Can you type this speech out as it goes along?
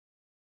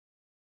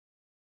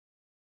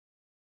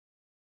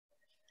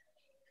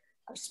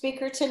Our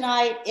speaker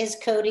tonight is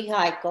Cody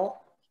Heichel,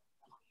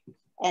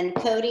 and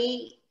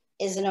Cody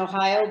is an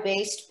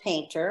Ohio-based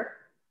painter.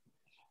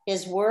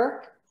 His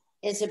work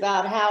is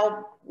about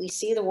how we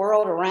see the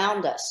world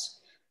around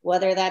us,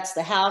 whether that's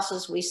the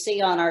houses we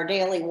see on our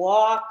daily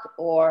walk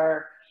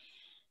or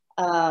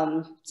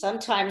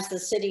sometimes the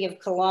city of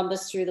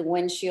Columbus through the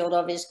windshield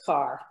of his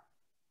car.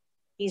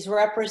 He's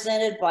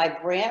represented by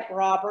Brant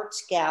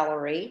Roberts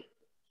Gallery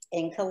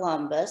in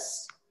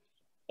Columbus.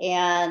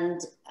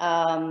 And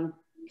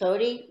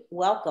Cody,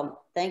 welcome.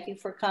 Thank you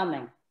for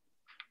coming.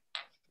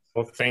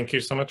 Well, thank you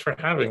so much for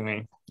having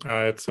me.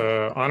 It's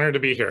an honor to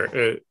be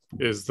here.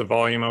 Is the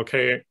volume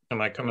okay?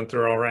 Am I coming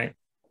through all right?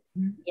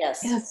 Yes.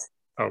 Yes.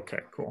 Okay,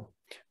 cool.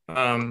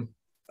 I'm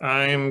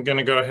going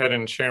to go ahead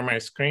and share my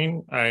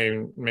screen.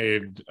 I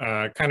made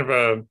kind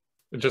of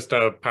just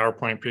a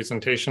PowerPoint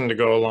presentation to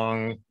go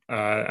along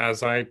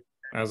as I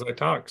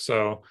talk.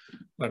 So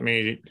let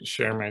me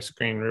share my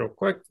screen real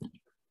quick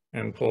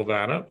and pull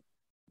that up.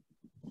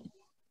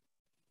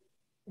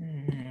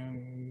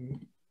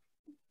 And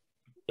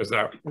is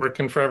that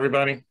working for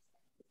everybody?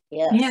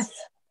 Yes. Yes.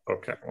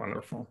 Okay,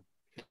 wonderful.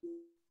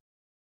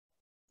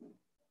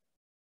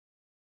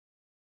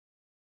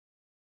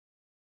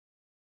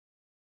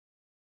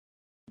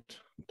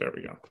 There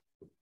we go.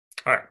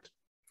 All right.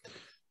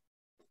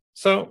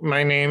 So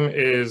my name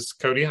is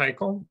Cody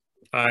Heichel.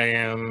 I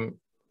am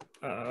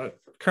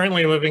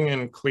currently living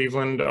in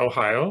Cleveland,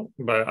 Ohio,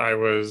 but I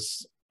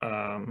was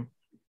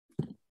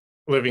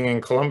living in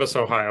Columbus,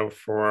 Ohio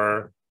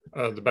for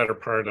the better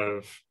part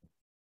of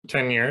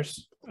 10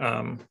 years.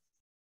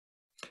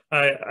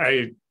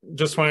 I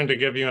just wanted to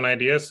give you an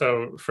idea.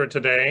 So for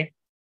today,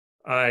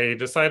 I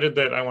decided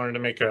that I wanted to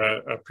make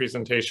a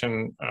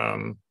presentation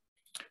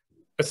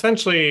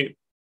essentially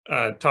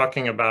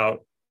talking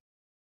about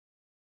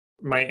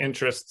my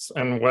interests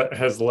and what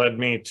has led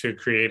me to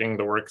creating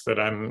the work that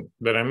I'm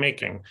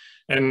making,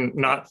 and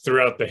not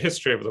throughout the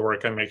history of the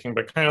work I'm making,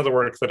 but kind of the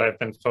work that I've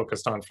been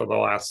focused on for the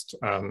last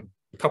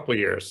couple of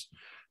years.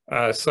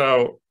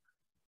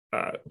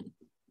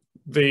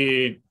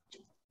 The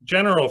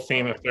general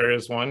theme, if there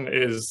is one,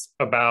 is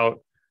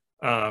about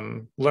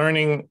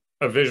learning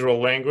a visual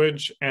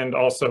language and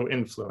also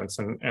influence,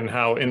 and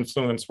how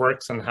influence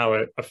works and how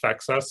it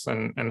affects us,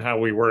 and how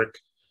we work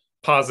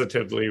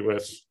positively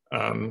with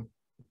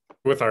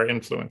our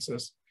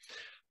influences.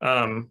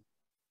 But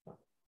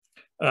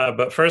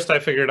first, I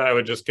figured I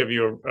would just give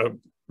you a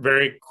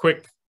very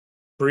quick,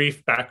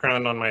 brief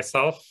background on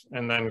myself,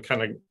 and then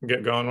kind of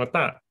get going with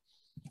that.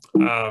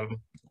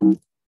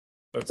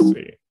 Let's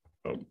see.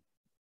 Oh.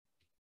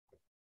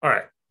 All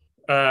right.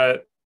 I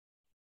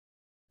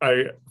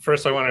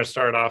want to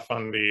start off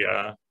on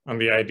the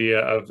idea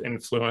of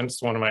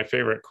influence. One of my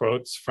favorite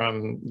quotes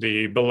from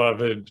the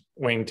beloved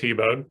Wayne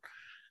Thiebaud: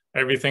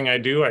 "Everything I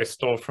do, I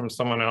stole from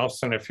someone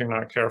else, and if you're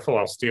not careful,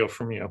 I'll steal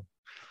from you."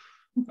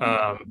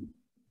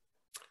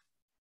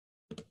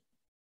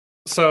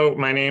 So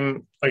my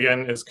name,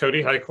 again, is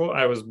Cody Heichel.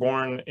 I was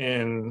born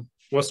in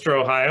Worcester,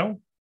 Ohio.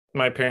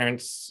 My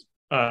parents,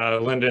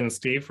 Linda and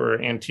Steve, were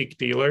antique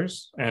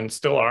dealers and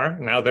still are.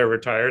 Now they're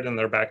retired and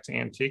they're back to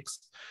antiques.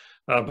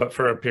 But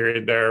for a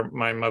period there,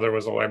 my mother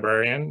was a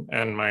librarian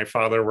and my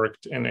father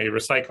worked in a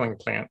recycling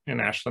plant in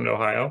Ashland,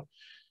 Ohio,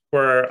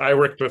 where I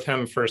worked with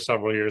him for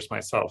several years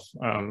myself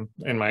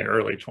in my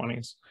early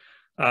 20s.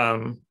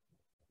 I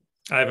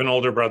have an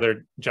older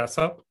brother,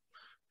 Jessup,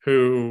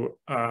 who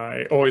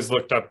I always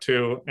looked up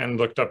to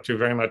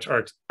very much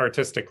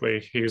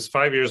artistically. He's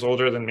 5 years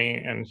older than me,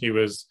 and he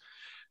was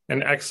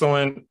an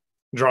excellent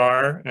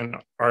drawer and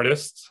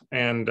artist.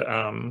 And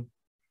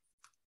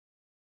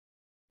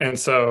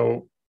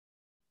so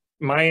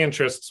my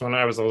interests when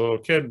I was a little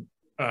kid,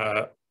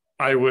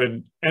 I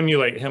would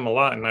emulate him a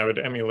lot, and I would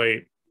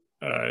emulate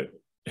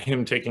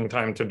him taking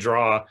time to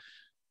draw.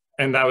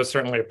 And that was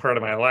certainly a part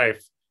of my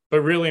life.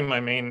 But really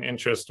my main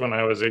interest when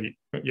I was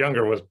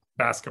younger was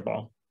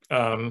basketball.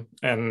 So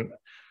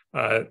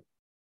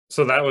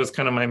that was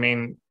kind of my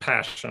main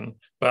passion.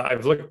 But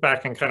I've looked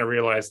back and kind of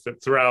realized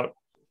that throughout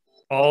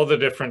all the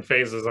different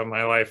phases of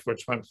my life,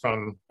 which went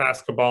from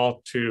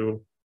basketball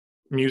to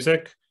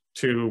music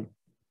to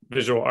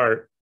visual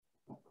art,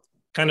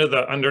 kind of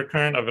the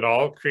undercurrent of it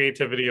all,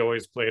 creativity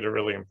always played a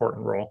really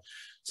important role.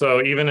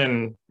 So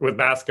even with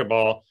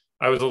basketball,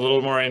 I was a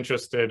little more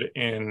interested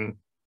in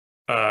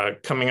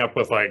coming up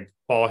with like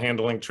ball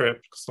handling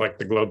tricks like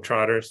the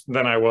Globetrotters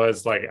than I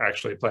was like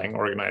actually playing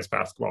organized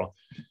basketball.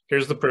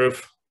 Here's the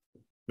proof.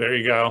 There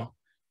you go.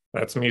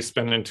 That's me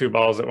spinning two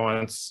balls at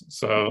once.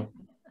 So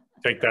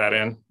take that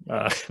in.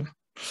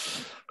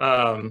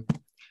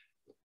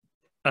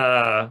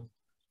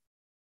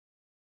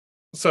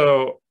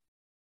 So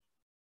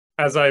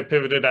as I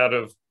pivoted out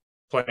of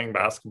playing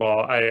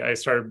basketball, I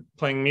started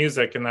playing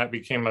music, and that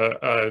became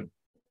a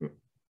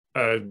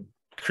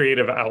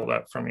creative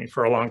outlet for me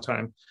for a long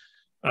time,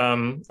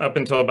 up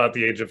until about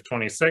the age of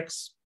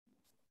 26,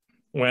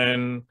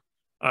 when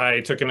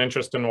I took an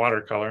interest in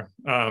watercolor.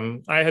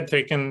 I had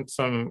taken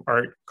some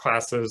art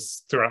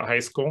classes throughout high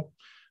school,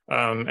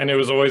 and it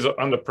was always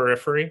on the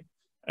periphery.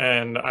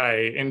 and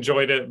I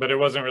enjoyed it, but it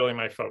wasn't really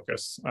my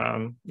focus.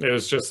 It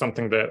was just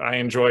something that I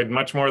enjoyed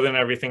much more than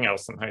everything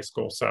else in high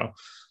school. So,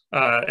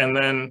 and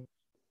then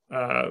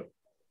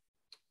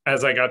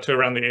as I got to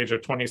around the age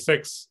of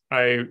 26,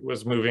 I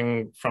was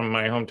moving from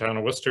my hometown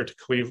of Worcester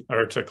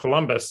to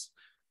Columbus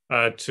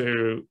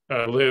to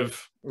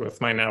live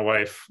with my now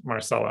wife,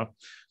 Marcella.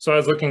 So I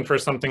was looking for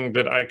something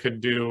that I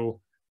could do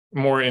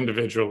more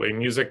individually.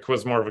 Music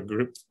was more of a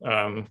group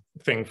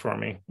thing for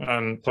me,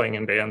 playing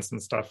in bands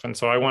and stuff. And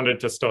so I wanted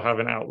to still have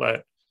an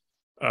outlet,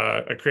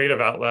 a creative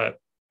outlet.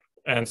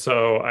 And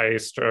so I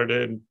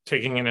started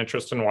taking an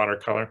interest in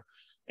watercolor.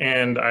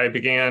 And I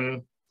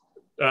began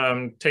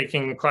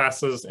taking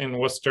classes in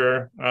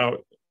Worcester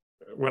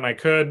when I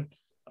could,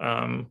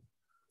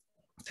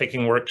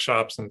 taking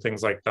workshops and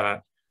things like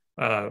that.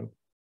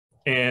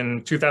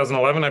 In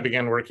 2011, I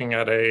began working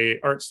at an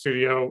art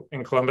studio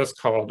in Columbus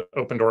called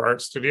Open Door Art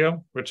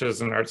Studio, which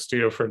is an art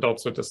studio for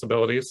adults with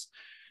disabilities.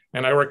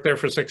 And I worked there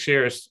for 6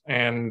 years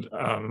and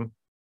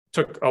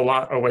took a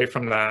lot away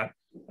from that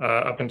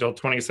up until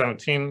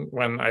 2017,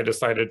 when I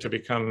decided to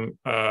become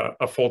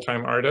a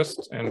full-time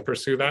artist and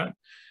pursue that,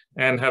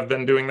 and have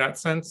been doing that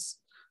since.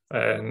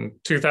 In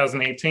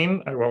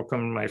 2018, I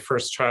welcomed my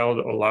first child,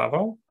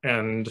 Olavo,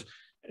 and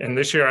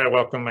this year I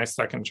welcomed my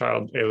second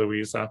child,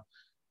 Eloisa,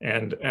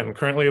 and am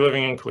currently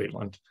living in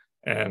Cleveland.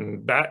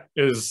 And that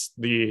is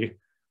the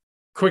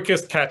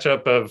quickest catch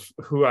up of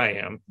who I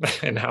am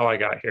and how I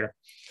got here.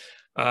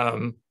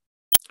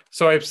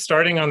 So I'm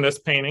starting on this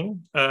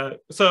painting.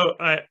 So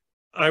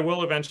I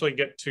will eventually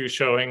get to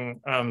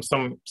showing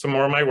some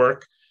more of my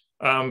work,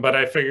 but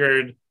I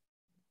figured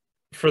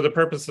for the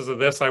purposes of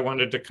this, I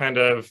wanted to kind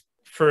of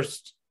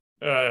first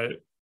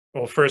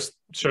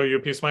show you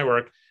a piece of my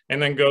work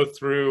and then go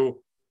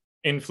through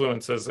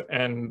influences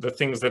and the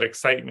things that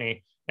excite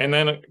me, and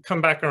then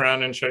come back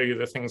around and show you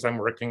the things I'm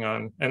working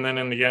on. And then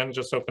in the end,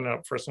 just open it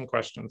up for some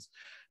questions.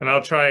 And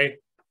I'll try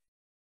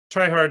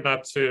hard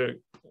not to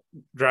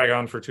drag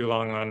on for too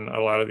long on a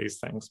lot of these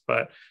things.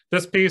 But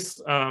this piece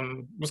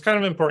was kind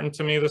of important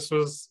to me. This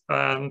was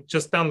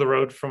just down the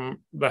road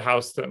from the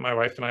house that my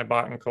wife and I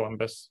bought in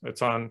Columbus.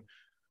 It's on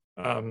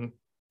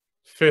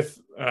 5th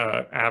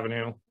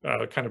Avenue,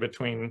 kind of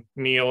between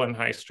Neal and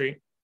High Street.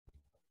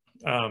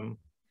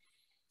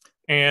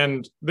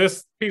 And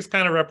this piece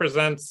kind of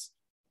represents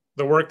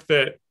the work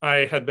that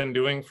I had been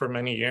doing for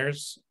many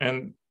years,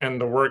 and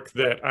the work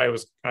that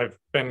I've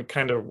been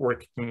kind of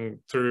working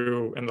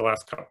through in the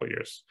last couple of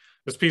years.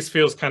 This piece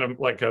feels kind of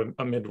like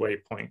a midway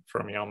point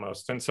for me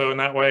almost. And so in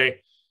that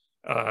way,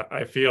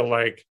 I feel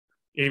like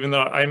even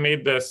though I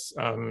made this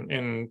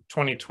in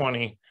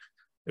 2020,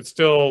 it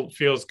still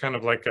feels kind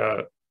of like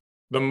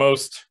the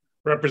most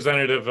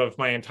representative of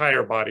my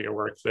entire body of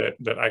work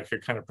that I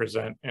could kind of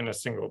present in a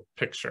single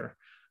picture.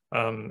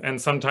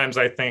 And sometimes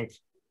I think,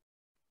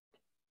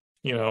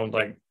 you know,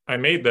 like I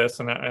made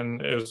this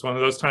and it was one of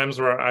those times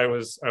where I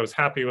was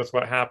happy with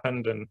what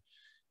happened. And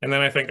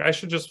then I think I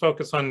should just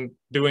focus on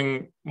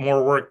doing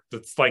more work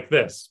that's like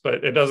this,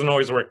 but it doesn't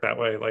always work that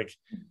way. Like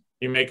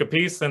you make a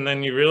piece and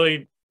then you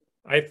really,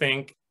 I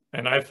think,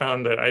 and I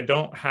found that it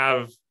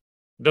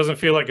doesn't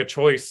feel like a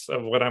choice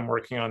of what I'm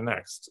working on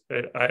next.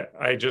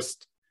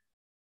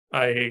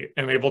 I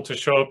am able to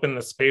show up in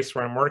the space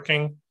where I'm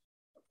working,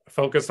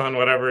 focus on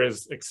whatever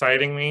is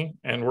exciting me,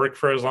 and work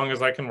for as long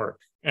as I can work.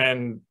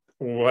 And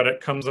what it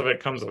comes of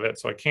it.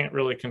 So I can't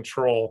really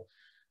control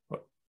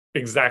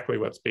exactly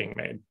what's being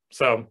made.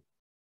 So,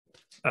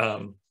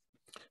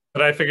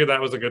 but I figured that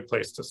was a good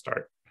place to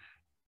start.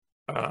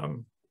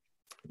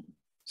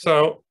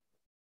 So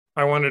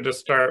I wanted to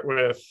start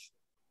with,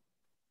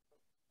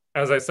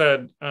 as I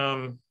said,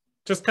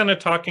 just kind of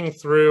talking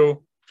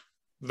through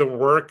the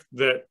work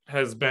that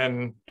has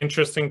been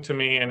interesting to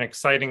me and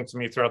exciting to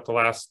me throughout the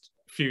last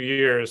few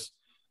years,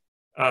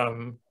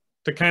 to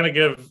kind of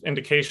give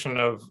indication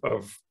of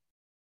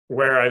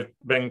where I've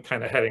been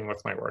kind of heading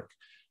with my work.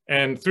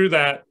 And through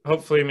that,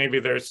 hopefully maybe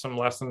there's some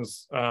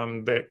lessons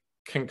that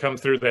can come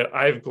through that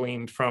I've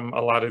gleaned from a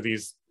lot of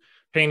these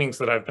paintings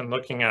that I've been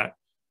looking at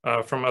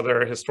from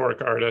other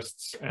historic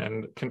artists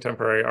and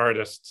contemporary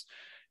artists.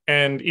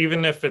 And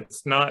even if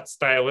it's not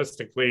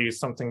stylistically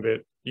something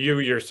that you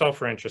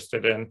yourself are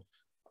interested in,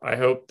 I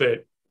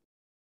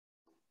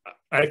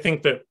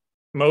think that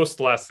most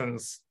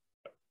lessons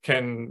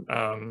can,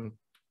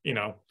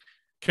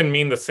 can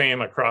mean the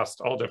same across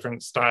all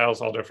different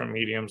styles, all different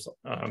mediums,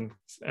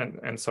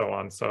 and so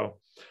on. So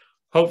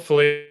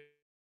hopefully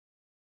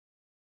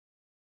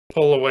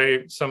pull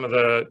away some of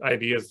the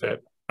ideas that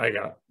I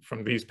got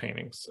from these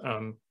paintings.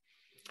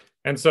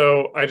 And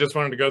so I just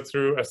wanted to go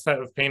through a set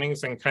of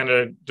paintings and kind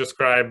of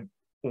describe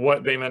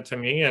what they meant to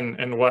me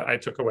and what I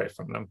took away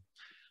from them.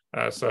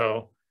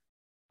 So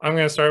I'm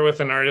going to start with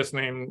an artist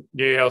named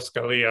DAAL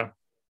Scalia.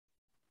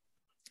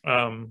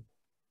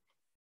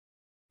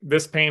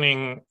 This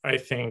painting, I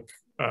think,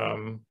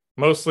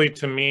 mostly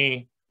to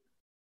me,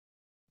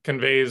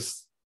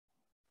 conveys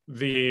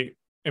the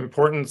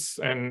importance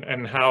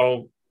and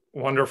how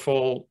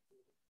wonderful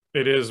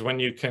it is when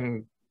you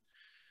can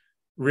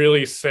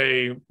really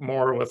say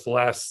more with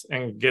less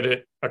and get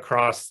it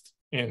across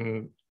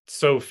in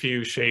so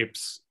few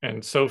shapes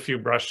and so few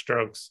brush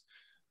strokes,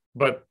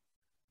 but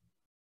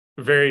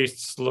very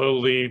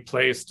slowly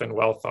placed and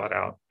well thought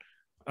out.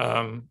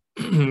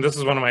 This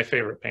is one of my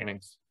favorite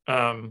paintings.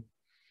 And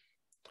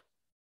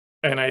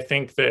I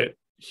think that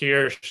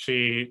here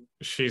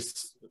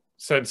she's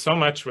said so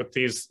much with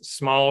these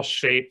small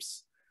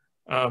shapes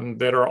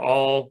that are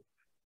all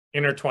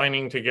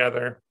intertwining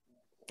together,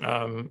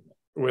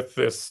 with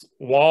this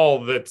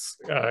wall that's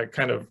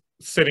kind of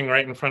sitting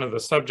right in front of the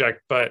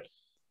subject. But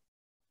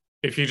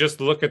if you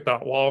just look at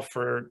that wall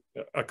for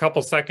a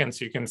couple seconds,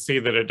 you can see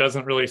that it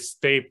doesn't really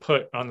stay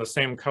put on the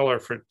same color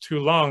for too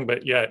long,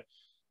 but yet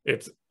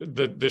it's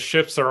the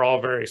shifts are all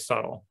very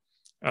subtle,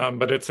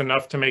 but it's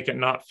enough to make it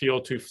not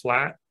feel too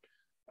flat.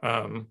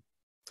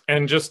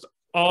 And just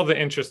all the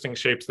interesting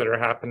shapes that are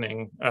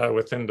happening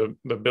within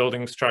the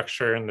building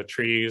structure and the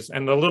trees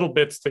and the little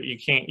bits that you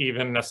can't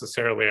even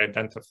necessarily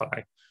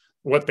identify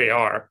what they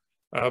are,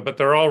 but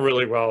they're all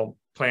really well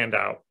planned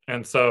out.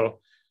 And so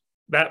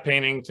that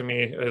painting to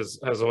me has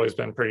always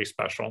been pretty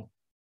special.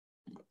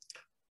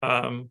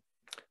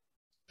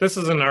 This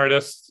is an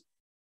artist,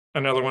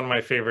 another one of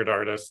my favorite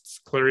artists,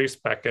 Clarice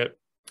Beckett.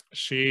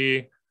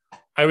 She,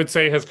 I would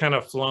say, has kind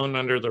of flown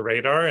under the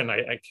radar, and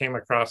I came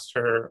across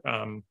her.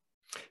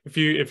 If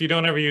you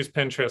don't ever use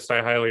Pinterest,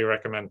 I highly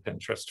recommend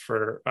Pinterest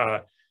for,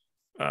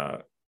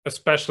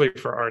 especially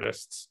for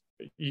artists,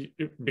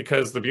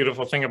 because the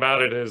beautiful thing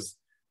about it is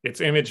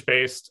it's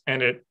image-based,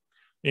 and it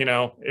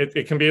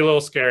can be a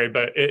little scary,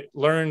 but it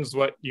learns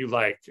what you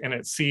like and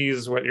it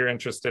sees what you're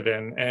interested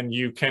in, and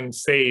you can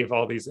save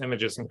all these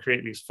images and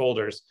create these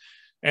folders.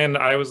 And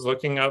I was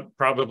looking up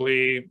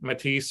probably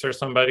Matisse or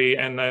somebody,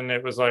 and then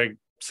it was like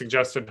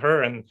suggested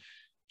her, and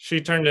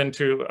she turned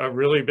into a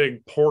really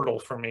big portal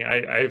for me.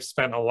 I've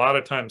spent a lot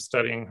of time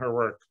studying her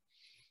work.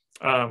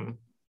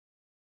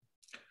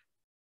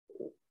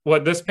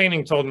 What this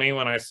painting told me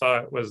when I saw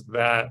it was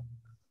that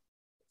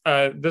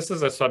this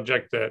is a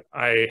subject that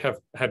I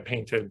had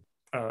painted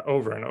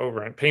over and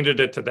over and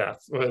painted it to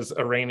death. It was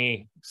a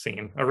rainy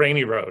scene, a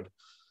rainy road.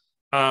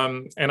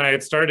 And I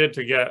had started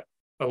to get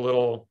a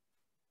little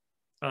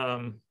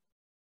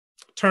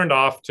turned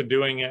off to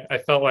doing it. I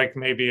felt like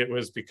maybe it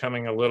was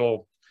becoming a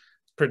little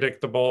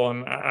predictable,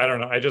 and I don't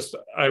know.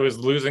 I was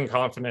losing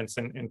confidence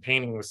in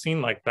painting the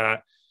scene like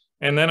that.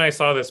 And then I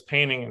saw this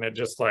painting, and it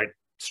just like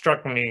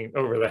struck me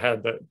over the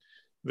head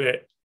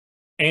that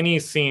any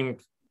scene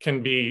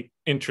can be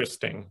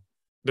interesting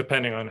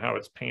depending on how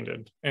it's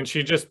painted. And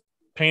she just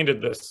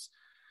painted this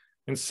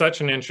in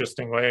such an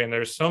interesting way. And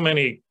there's so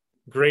many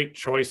great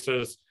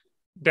choices,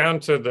 down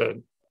to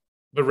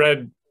the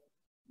red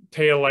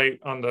tail light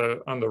on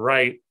the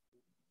right,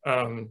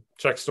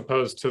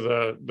 juxtaposed to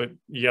the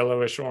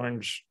yellowish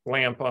orange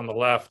lamp on the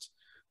left.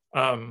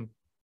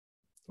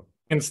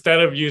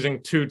 Instead of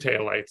using two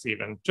taillights,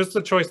 even just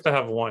the choice to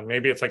have one,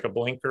 maybe it's like a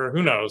blinker,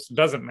 who knows? It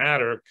doesn't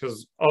matter,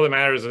 because all that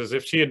matters is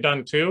if she had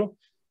done two,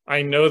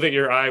 I know that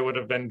your eye would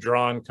have been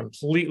drawn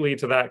completely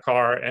to that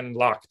car and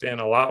locked in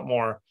a lot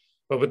more.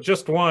 But with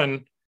just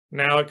one,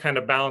 now it kind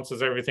of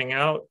balances everything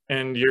out,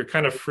 and you're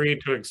kind of free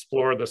to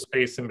explore the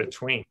space in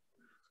between.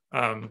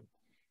 And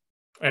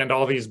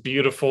all these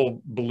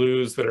beautiful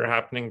blues that are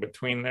happening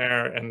between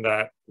there and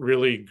that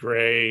really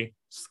gray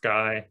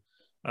sky.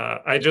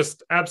 I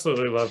just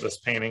absolutely love this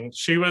painting.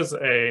 She was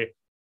an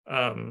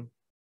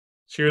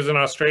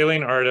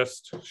Australian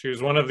artist. She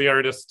was one of the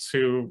artists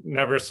who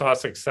never saw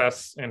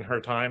success in her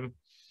time.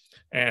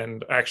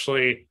 And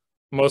actually,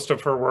 most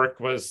of her work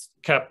was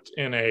kept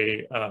in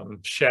a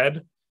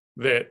shed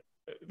that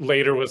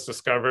later was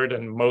discovered,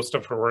 and most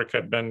of her work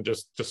had been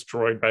just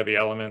destroyed by the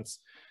elements.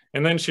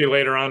 And then she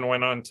later on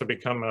went on to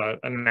become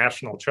a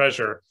national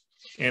treasure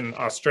in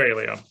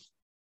Australia.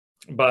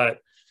 But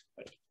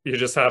you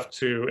just have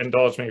to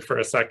indulge me for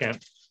a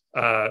second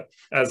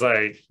as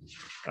I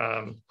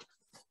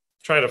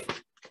try to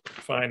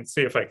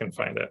see if I can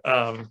find it.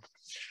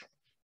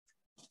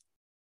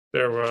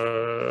 There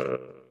was,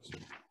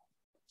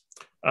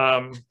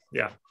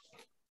 yeah.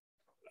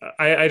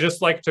 I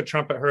just like to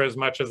trumpet her as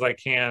much as I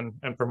can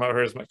and promote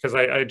her as much, because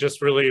I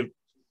just really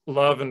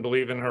love and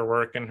believe in her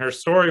work. And her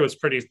story was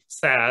pretty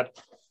sad,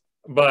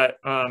 but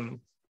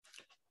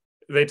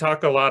they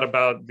talk a lot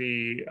about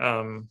the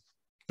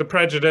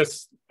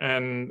prejudice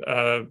and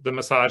the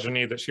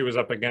misogyny that she was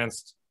up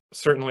against,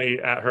 certainly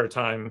at her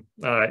time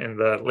in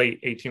the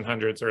late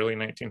 1800s, early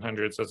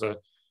 1900s, as a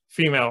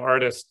female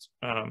artist.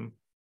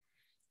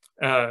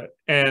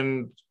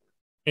 And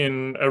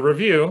in a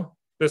review,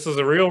 this is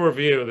a real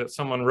review that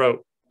someone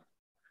wrote,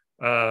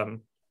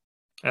 and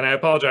I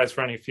apologize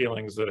for any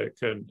feelings that it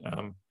could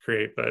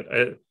create, but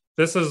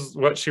this is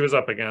what she was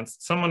up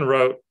against. Someone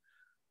wrote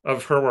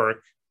of her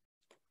work,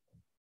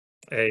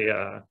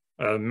 a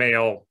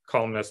male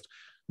columnist: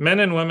 men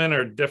and women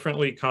are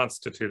differently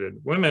constituted.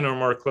 Women are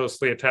more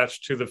closely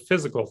attached to the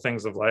physical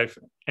things of life,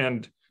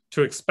 and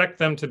to expect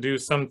them to do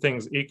some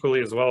things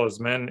equally as well as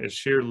men is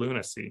sheer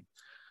lunacy.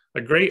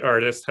 A great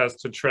artist has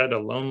to tread a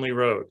lonely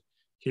road.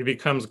 He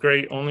becomes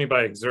great only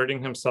by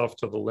exerting himself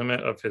to the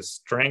limit of his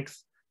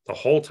strength the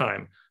whole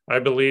time. I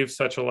believe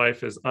such a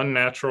life is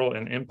unnatural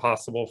and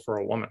impossible for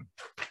a woman.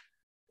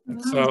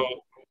 So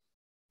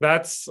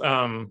that's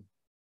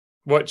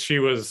what she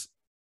was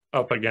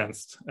up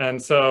against.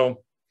 And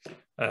so,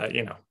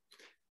 you know,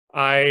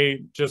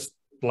 I just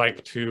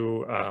like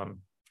to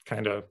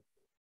kind of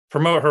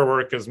promote her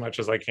work as much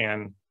as I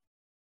can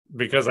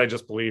because I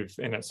just believe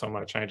in it so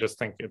much. I just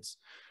think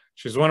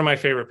she's one of my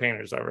favorite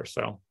painters ever.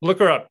 So look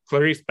her up,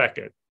 Clarice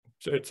Beckett.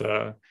 It's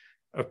a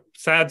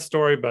sad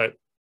story, but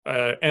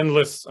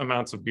endless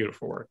amounts of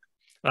beautiful work.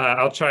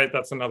 I'll try it.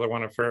 That's another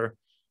one of her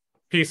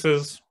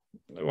pieces.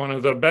 One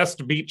of the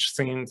best beach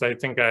scenes I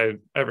think I've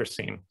ever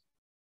seen.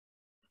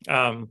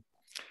 I'll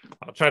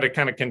try to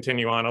kind of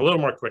continue on a little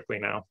more quickly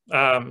now.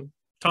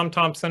 Tom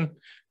Thompson,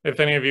 if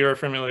any of you are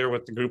familiar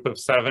with the Group of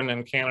Seven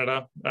in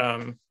Canada,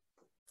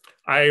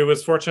 I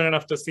was fortunate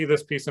enough to see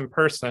this piece in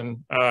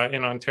person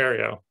in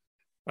Ontario.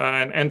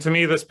 And to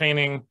me, this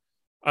painting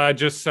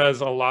just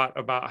says a lot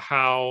about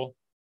how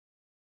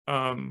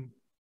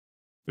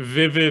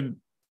vivid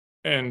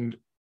and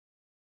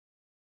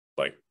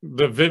like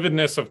the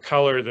vividness of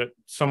color that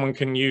someone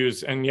can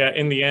use, and yet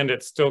in the end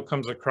it still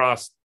comes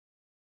across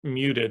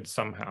muted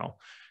somehow.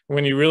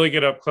 When you really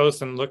get up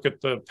close and look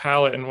at the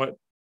palette and what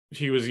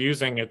he was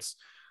using, it's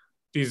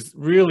these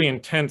really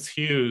intense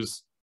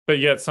hues, but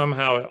yet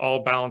somehow it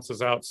all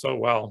balances out so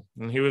well,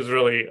 and he was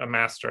really a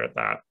master at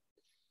that.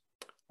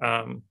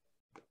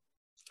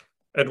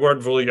 Edouard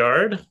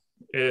Vuillard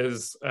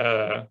is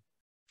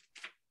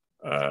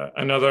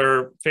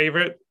another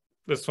favorite.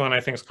 This one I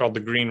think is called The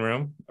Green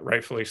Room,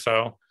 rightfully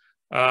so.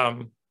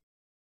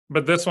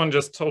 But this one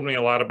just told me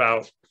a lot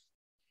about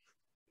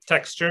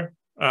texture,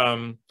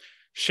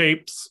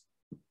 shapes,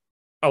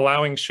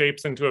 allowing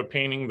shapes into a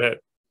painting that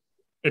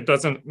it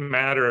doesn't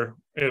matter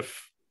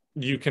if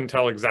you can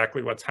tell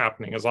exactly what's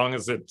happening, as long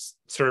as it's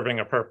serving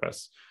a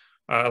purpose.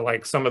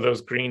 Like some of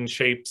those green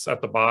shapes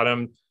at the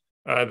bottom,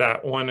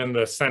 that one in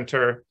the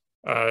center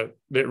that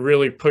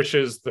really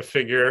pushes the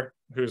figure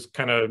who's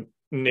kind of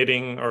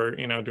knitting or,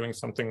 you know, doing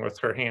something with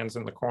her hands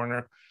in the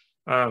corner.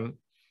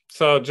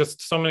 So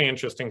just so many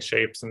interesting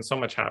shapes and so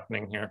much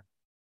happening here.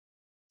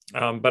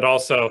 But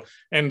also,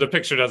 and the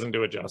picture doesn't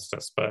do it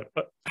justice, but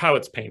how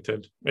it's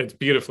painted, it's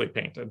beautifully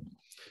painted.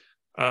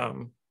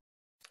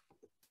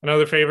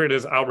 Another favorite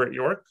is Albert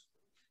York.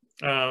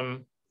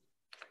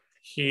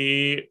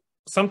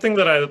 Something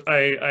that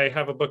I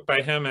have a book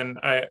by him, and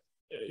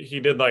he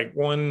did like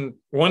one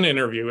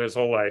interview his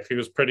whole life. He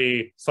was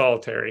pretty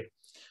solitary.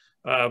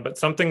 But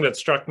something that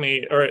struck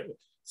me, or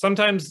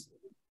sometimes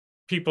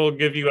people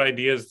give you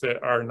ideas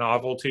that are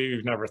novel to you,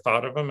 you've never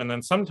thought of them, and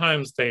then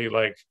sometimes they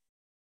like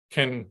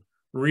can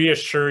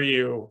reassure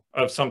you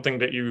of something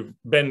that you've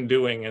been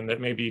doing and that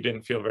maybe you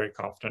didn't feel very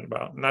confident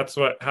about. And that's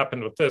what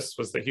happened with this,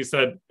 was that he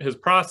said his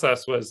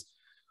process was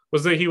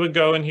that he would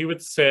go and he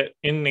would sit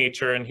in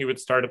nature and he would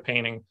start a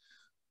painting.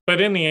 But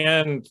in the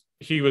end,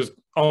 he was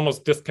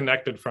almost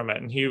disconnected from it,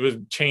 and he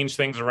would change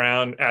things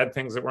around, add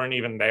things that weren't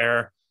even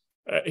there.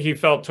 He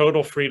felt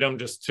total freedom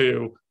just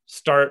to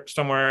start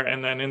somewhere,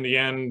 and then in the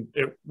end,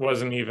 it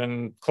wasn't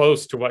even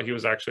close to what he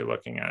was actually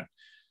looking at.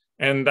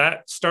 And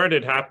that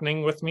started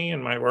happening with me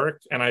in my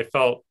work, and I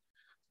felt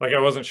like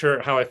I wasn't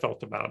sure how I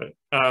felt about it.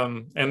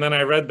 And then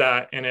I read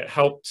that, and it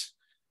helped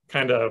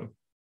kind of,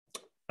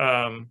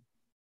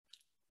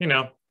 you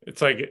know,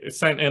 it's like it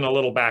sent in a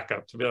little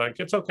backup to be like,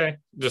 it's okay,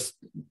 just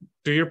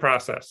do your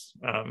process.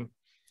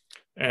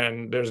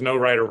 And there's no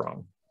right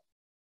or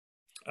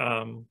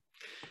wrong.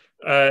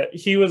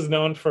 He was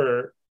known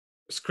for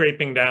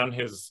scraping down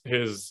his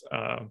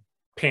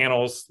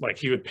panels. Like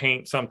he would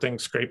paint something,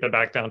 scrape it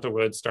back down to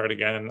wood, start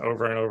again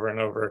over and over and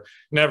over,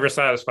 never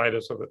satisfied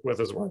us with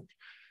his work.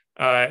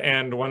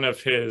 And one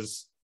of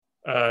his,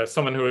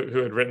 someone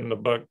who had written the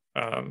book,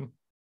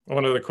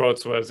 one of the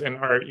quotes was, "In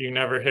art, you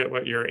never hit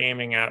what you're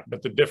aiming at,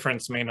 but the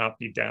difference may not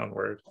be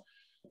downward,"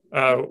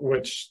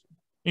 which,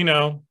 you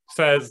know,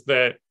 says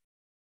that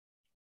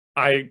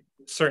I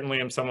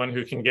certainly am someone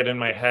who can get in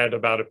my head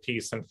about a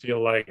piece and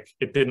feel like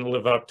it didn't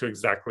live up to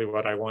exactly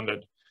what I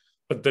wanted,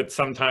 but that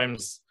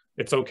sometimes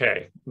it's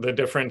okay. The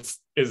difference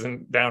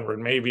isn't downward.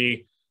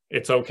 Maybe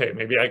it's okay.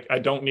 Maybe I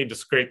don't need to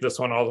scrape this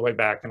one all the way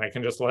back, and I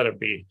can just let it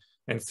be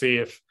and see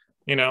if,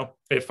 you know,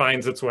 it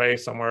finds its way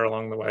somewhere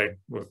along the way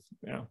with,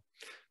 you know.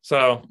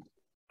 So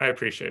I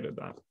appreciated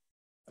that.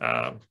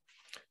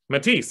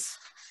 Matisse,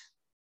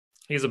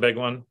 he's a big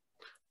one.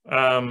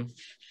 A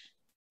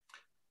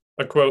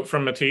quote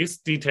from Matisse: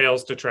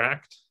 "Details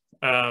detract."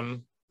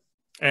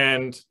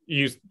 And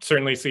you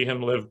certainly see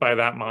him live by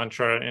that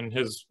mantra in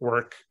his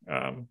work,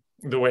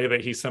 the way that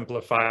he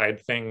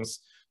simplified things,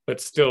 but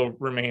still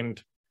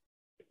remained,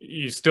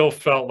 you still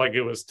felt like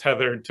it was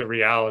tethered to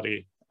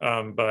reality.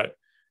 But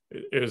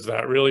it was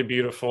that really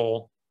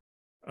beautiful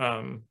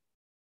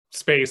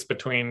space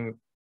between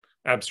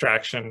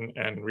abstraction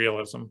and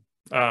realism.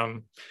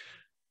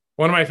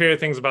 One of my favorite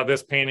things about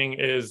this painting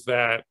is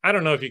that, I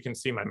don't know if you can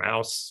see my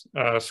mouse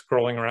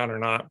scrolling around or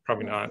not,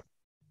 probably not.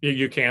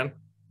 You can?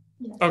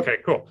 Okay,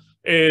 cool.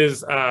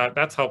 Is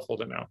that's helpful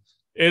to know.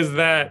 Is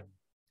that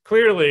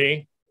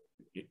clearly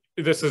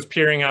this is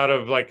peering out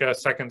of like a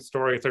second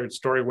story, third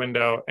story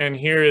window, and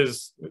here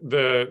is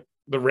the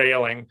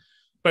railing,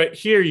 but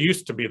here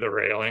used to be the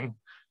railing,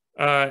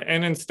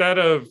 and instead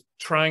of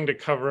trying to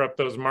cover up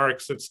those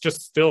marks, it's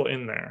just still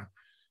in there,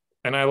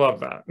 and I love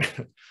that.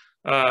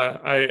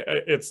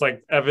 It's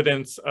like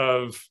evidence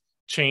of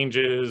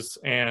changes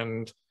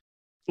and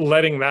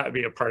letting that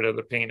be a part of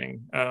the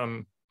painting.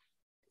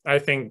 I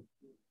think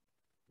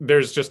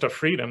there's just a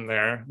freedom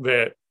there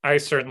that I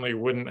certainly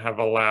wouldn't have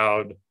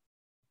allowed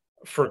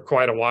for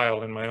quite a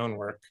while in my own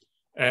work.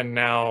 And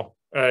now,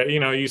 you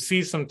know, you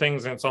see some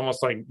things and it's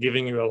almost like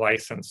giving you a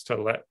license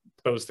to let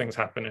those things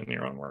happen in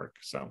your own work.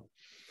 So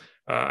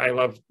I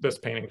love this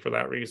painting for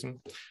that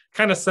reason.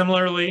 Kind of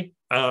similarly,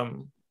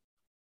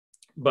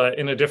 but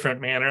in a different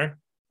manner,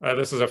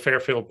 this is a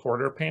Fairfield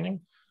Porter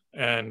painting.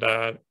 And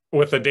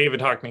with a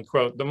David Hockney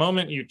quote, "The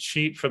moment you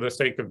cheat for the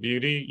sake of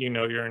beauty, you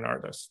know you're an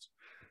artist."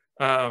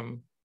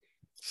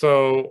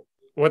 So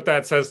what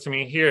that says to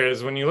me here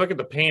is when you look at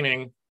the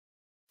painting,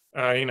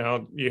 you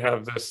know, you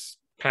have this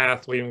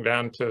path leading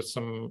down to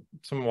some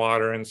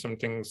water and some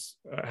things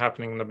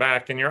happening in the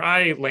back, and your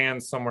eye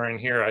lands somewhere in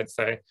here, I'd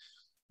say.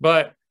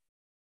 But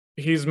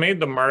he's made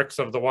the marks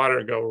of the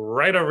water go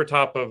right over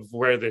top of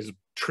where these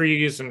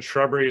trees and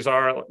shrubberies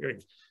are.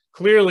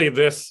 Clearly,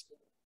 this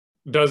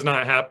does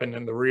not happen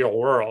in the real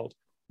world.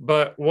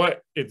 But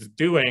what it's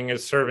doing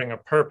is serving a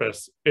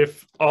purpose.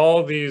 If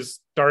all these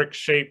dark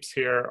shapes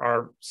here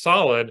are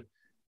solid,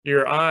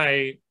 your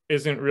eye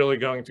isn't really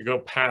going to go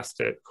past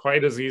it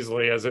quite as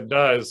easily as it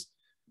does.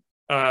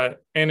 And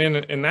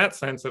in that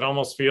sense, it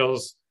almost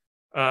feels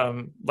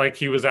like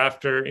he was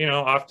after, you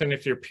know, often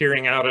if you're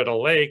peering out at a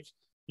lake,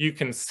 you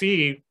can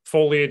see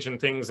foliage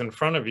and things in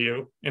front of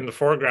you in the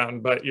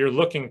foreground, but you're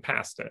looking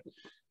past it.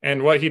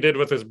 And what he did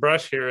with his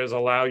brush here is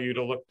allow you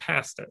to look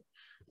past it.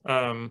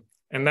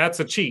 And that's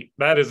a cheat.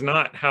 That is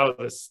not how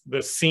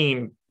this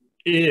scene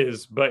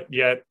is, but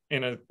yet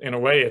in a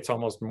way, it's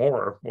almost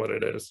more what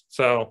it is.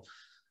 So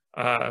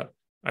I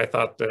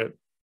thought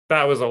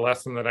that was a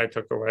lesson that I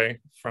took away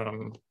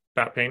from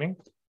that painting.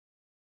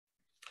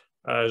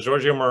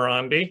 Giorgio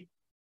Morandi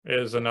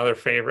is another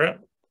favorite.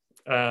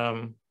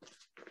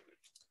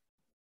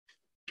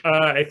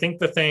 I think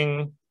the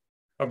thing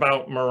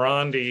about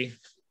Morandi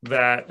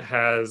that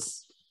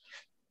has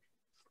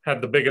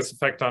had the biggest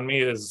effect on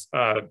me is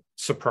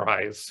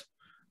surprise.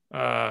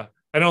 I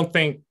don't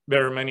think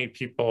there are many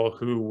people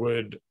who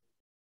would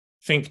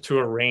think to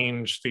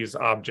arrange these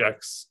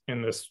objects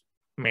in this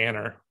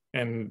manner.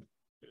 And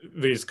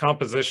these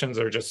compositions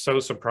are just so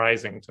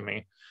surprising to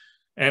me.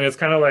 And it's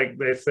kind of like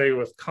they say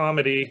with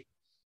comedy,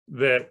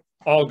 that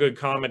all good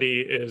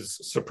comedy is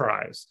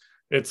surprise.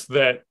 It's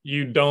that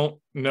you don't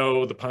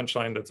know the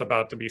punchline that's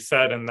about to be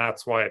said. And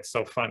that's why it's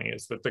so funny,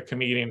 is that the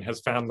comedian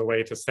has found the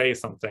way to say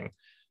something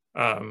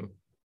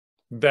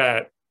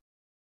that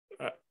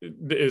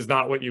is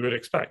not what you would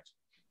expect.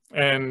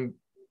 And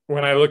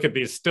when I look at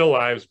these still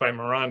lives by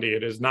Morandi,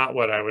 it is not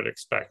what I would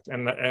expect.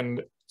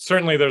 And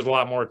certainly there's a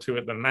lot more to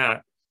it than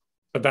that,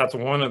 but that's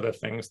one of the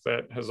things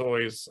that has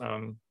always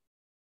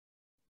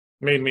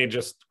made me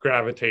just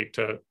gravitate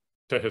to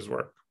his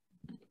work.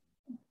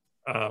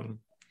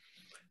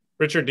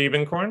 Richard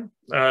Diebenkorn,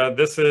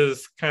 this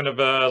is kind of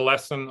a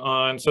lesson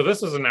on, so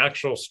this is an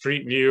actual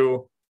street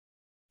view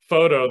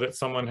photo that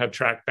someone had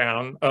tracked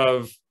down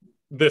of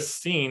this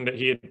scene that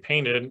he had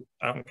painted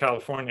out in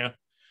California.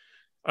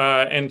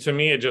 And to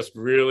me, it just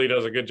really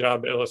does a good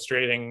job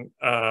illustrating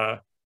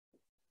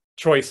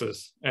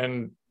choices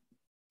and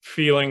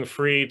feeling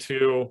free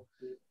to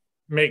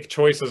make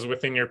choices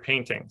within your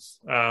paintings.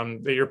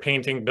 That your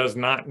painting does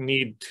not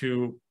need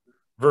to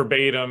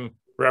verbatim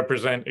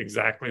represent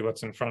exactly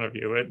what's in front of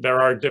you.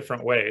 There are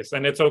different ways,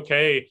 and it's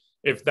okay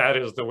if that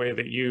is the way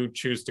that you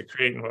choose to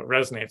create and what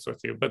resonates with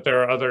you, but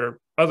there are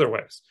other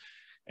ways.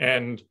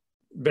 And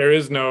there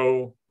is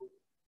no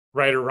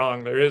right or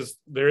wrong. There is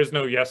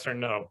no yes or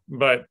no.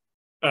 But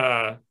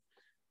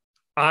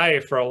I,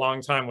 for a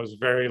long time, was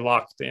very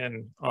locked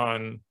in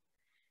on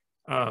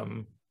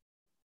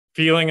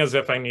feeling as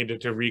if I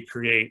needed to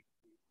recreate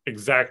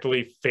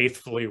exactly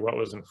faithfully what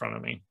was in front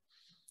of me.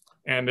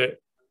 And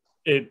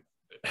it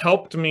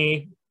helped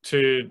me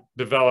to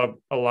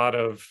develop a lot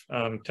of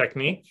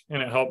technique,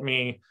 and it helped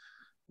me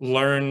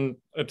learn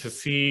to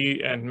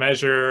see and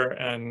measure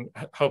and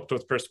helped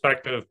with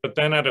perspective. But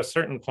then at a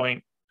certain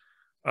point,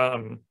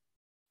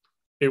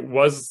 it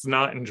was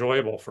not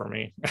enjoyable for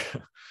me.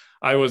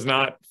 I was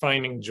not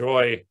finding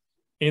joy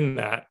in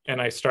that. And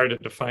I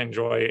started to find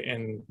joy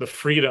in the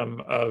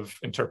freedom of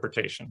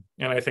interpretation.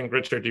 And I think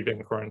Richard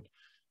Diebenkorn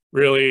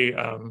really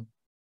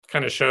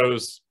kind of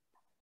shows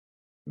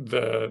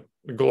the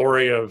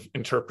glory of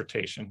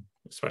interpretation,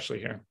 especially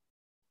here.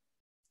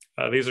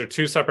 These are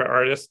two separate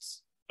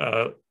artists.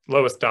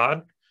 Lois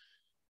Dodd,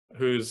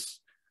 who's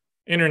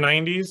in her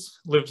 90s,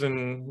 lives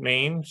in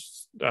Maine,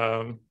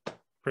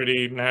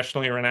 pretty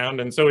nationally renowned,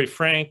 and Zoe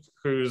Frank,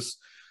 who's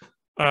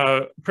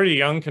a pretty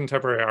young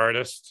contemporary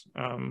artist.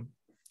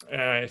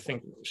 I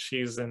think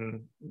she's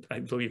in, I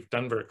believe,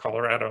 Denver,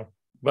 Colorado.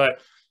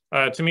 But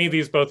to me,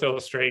 these both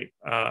illustrate,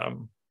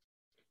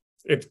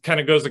 it kind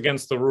of goes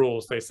against the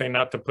rules. They say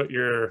not to put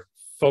your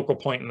focal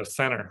point in the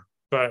center,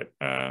 but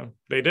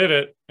they did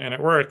it and it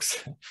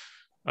works.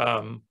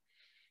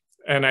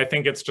 And I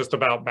think it's just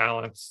about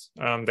balance.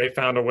 They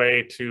found a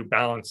way to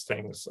balance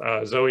things.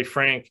 Zoe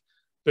Frank,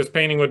 this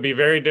painting would be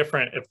very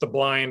different if the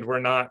blind were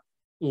not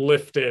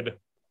lifted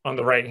on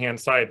the right-hand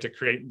side to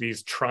create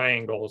these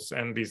triangles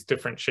and these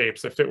different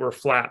shapes. If it were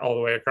flat all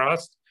the way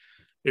across,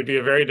 it'd be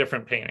a very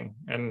different painting.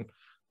 And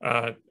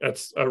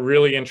it's a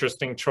really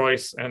interesting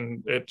choice,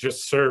 and it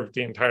just served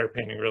the entire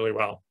painting really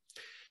well.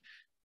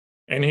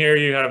 And here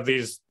you have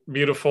these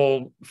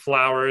beautiful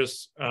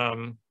flowers.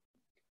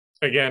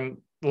 Again,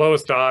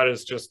 Lois Dodd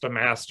is just a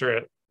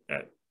master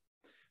at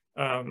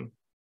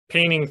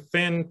painting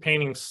thin,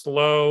 painting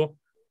slow,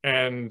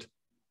 and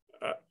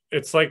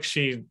it's like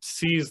she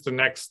sees the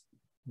next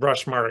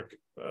brush mark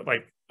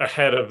like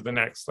ahead of the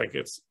next, like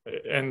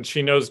and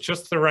she knows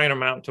just the right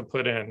amount to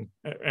put in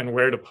and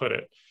where to put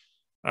it.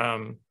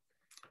 And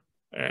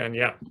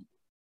yeah,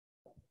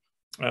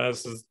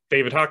 this is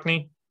David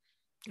Hockney.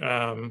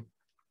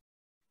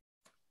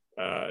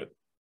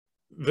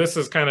 This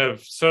is kind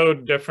of so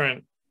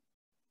different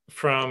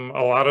from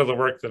a lot of the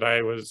work that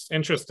I was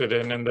interested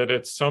in that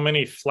it's so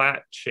many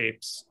flat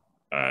shapes.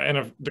 And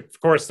of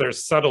course,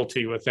 there's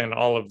subtlety within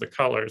all of the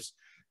colors.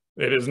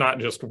 It is not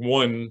just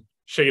one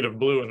shade of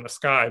blue in the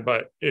sky,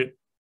 but it,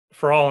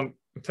 for all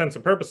intents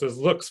and purposes,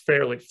 looks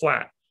fairly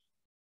flat,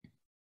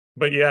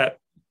 but yet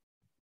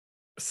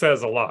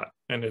says a lot,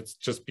 and it's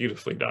just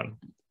beautifully done.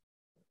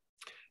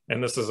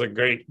 And this is a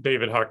great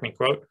David Hockney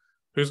quote: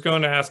 "Who's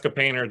going to ask a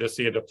painter to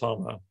see a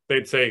diploma?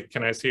 They'd say,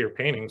 'Can I see your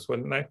paintings?'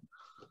 wouldn't they?"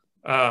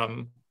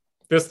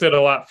 This did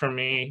a lot for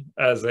me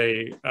as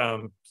a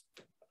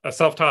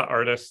self-taught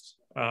artist.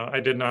 I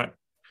did not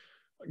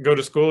go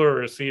to school or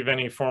receive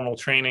any formal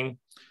training.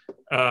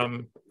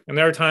 And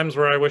there are times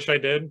where I wish I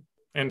did,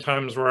 and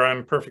times where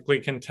I'm perfectly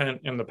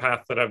content in the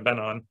path that I've been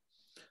on.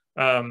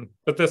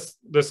 But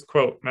this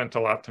quote meant a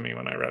lot to me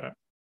when I read it.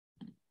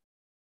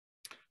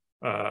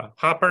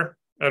 Hopper,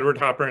 Edward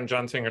Hopper and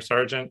John Singer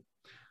Sargent.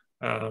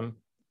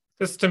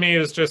 This to me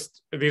is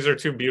just, these are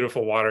two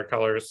beautiful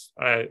watercolors.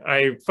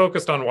 I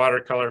focused on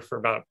watercolor for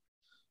about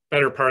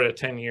better part of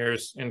 10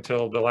 years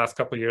until the last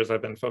couple of years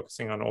I've been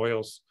focusing on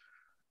oils.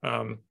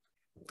 And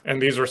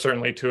these were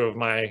certainly two of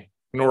my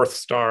North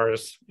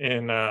Stars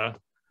in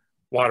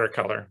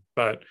watercolor.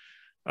 But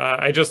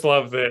I just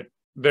love that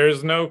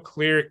there's no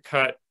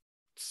clear-cut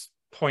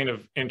point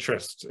of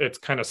interest. It's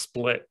kind of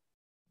split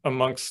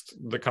amongst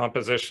the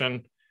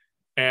composition,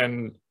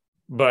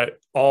 but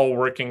all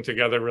working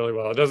together really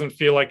well. It doesn't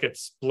feel like it's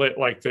split,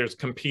 like there's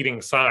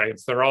competing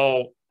sides. They're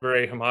all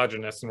very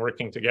homogeneous and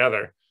working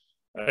together.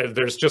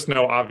 There's just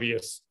no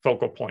obvious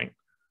focal point.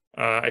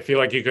 I feel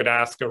like you could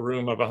ask a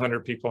room of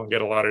 100 people and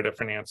get a lot of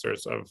different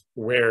answers of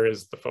where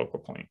is the focal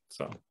point.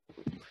 So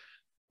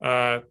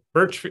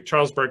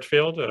Charles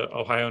Birchfield, an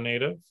Ohio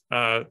native.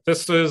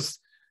 This is,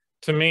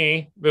 to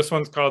me, this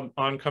one's called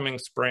Oncoming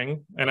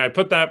Spring. And I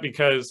put that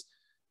because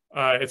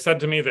it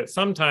said to me that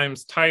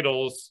sometimes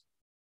titles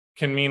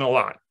can mean a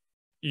lot.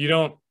 You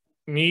don't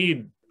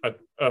need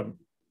a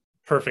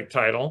perfect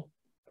title.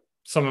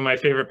 Some of my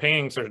favorite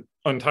paintings are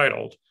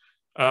untitled.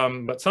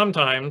 But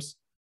sometimes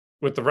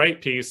with the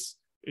right piece,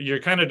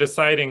 you're kind of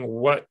deciding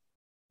what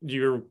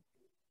you're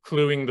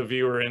cluing the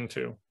viewer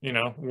into, you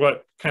know,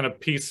 what kind of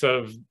piece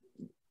of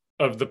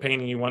the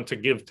painting you want to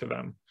give to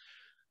them.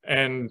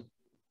 And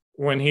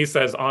when he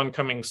says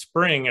oncoming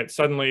spring,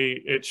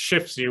 it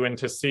shifts you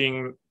into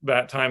seeing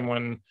that time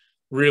when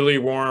really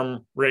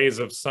warm rays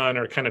of sun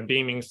are kind of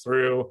beaming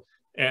through,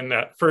 and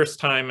that first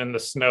time in the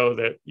snow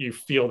that you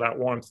feel that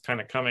warmth kind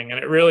of coming, and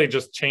it really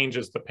just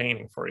changes the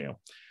painting for you.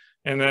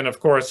 And then of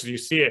course you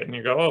see it and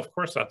you go, oh, of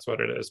course that's what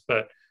it is.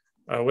 But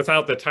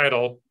without the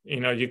title, you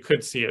know, you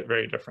could see it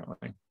very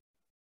differently.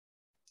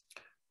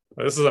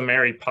 This is a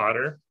Mary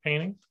Potter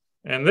painting.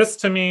 And this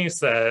to me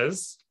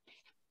says,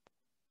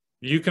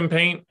 you can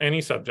paint any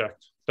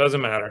subject,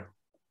 doesn't matter.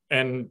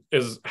 And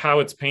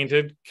how it's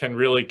painted can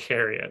really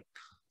carry it.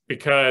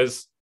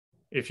 Because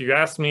if you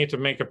asked me to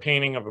make a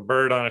painting of a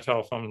bird on a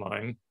telephone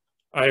line,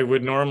 I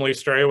would normally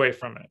stray away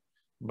from it.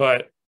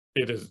 But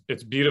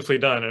it's beautifully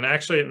done. And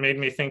actually it made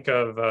me think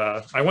of,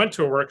 I went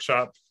to a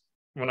workshop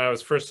when I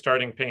was first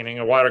starting painting,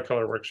 a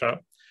watercolor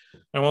workshop.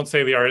 I won't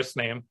say the artist's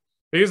name.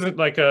 He's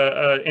like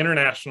a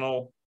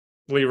internationally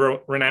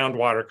renowned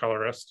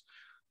watercolorist.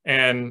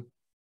 And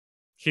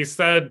he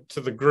said to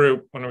the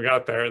group when we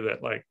got there that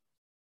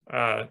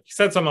he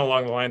said something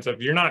along the lines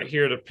of, you're not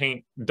here to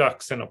paint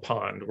ducks in a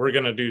pond. We're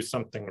going to do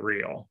something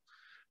real.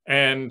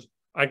 And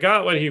I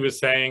got what he was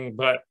saying,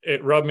 but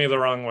it rubbed me the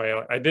wrong way.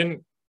 I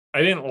didn't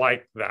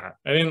like that.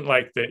 I didn't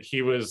like that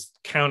he was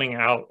counting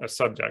out a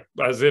subject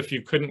as if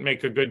you couldn't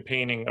make a good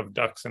painting of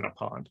ducks in a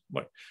pond.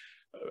 But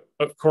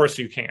of course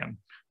you can.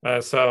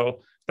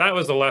 So that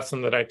was a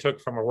lesson that I took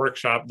from a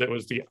workshop that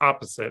was the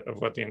opposite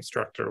of what the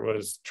instructor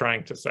was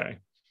trying to say.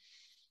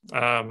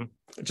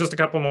 Just a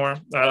couple more.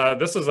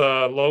 This is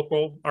a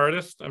local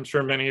artist. I'm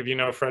sure many of you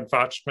know Fred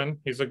Fochman.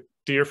 He's a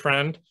dear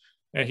friend,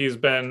 and he's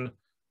been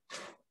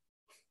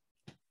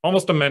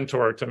almost a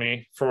mentor to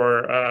me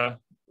for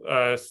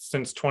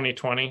since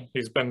 2020.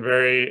 He's been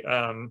very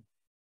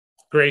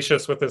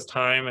gracious with his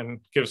time and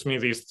gives me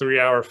these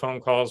 3-hour phone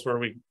calls where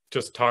we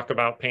just talk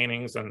about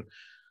paintings. And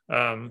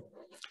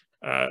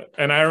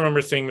I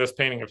remember seeing this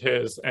painting of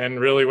his, and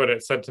really what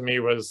it said to me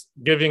was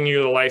giving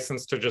you the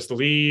license to just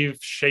leave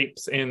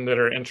shapes in that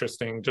are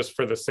interesting just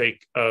for the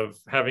sake of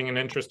having an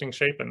interesting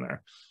shape in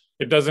there.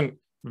 It doesn't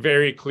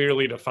very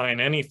clearly define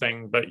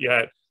anything, but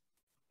yet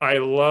I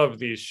love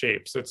these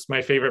shapes. It's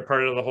my favorite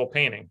part of the whole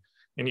painting.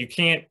 And you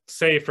can't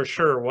say for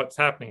sure what's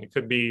happening. It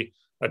could be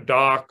a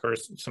dock or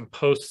some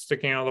posts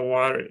sticking out of the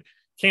water.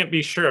 Can't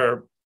be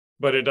sure,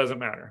 but it doesn't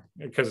matter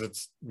because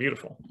it's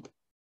beautiful.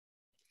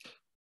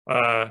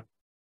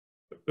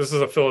 This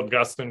is a Philip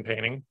Guston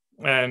painting,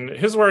 and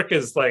his work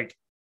is like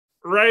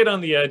right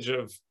on the edge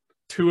of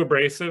too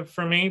abrasive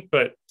for me,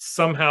 but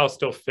somehow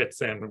still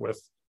fits in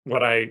with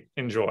what I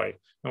enjoy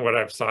and what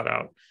I've sought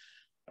out.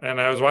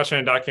 And I was watching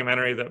a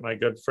documentary that my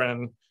good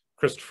friend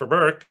Christopher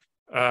Burke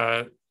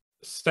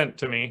sent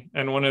to me,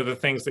 and one of the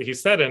things that he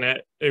said in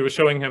it, it was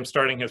showing him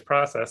starting his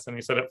process, and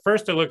he said at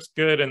first it looks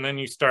good and then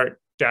you start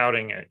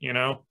doubting it, you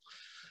know.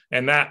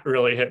 And that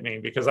really hit me,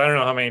 because I don't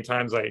know how many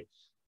times I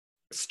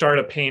start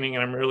a painting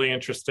and I'm really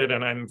interested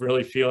and I'm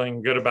really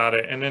feeling good about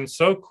it, and then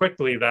so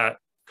quickly that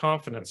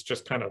confidence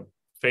just kind of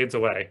fades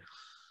away.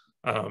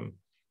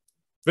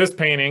 This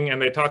painting,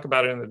 and they talk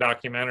about it in the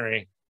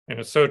documentary, and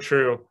it's so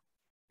true,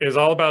 is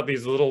all about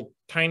these little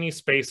tiny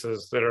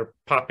spaces that are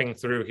popping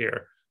through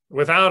here.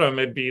 Without them,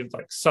 it'd be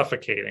like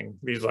suffocating,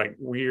 these like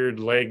weird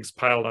legs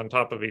piled on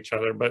top of each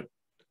other. But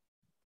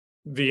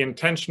the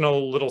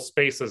intentional little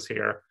spaces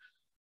here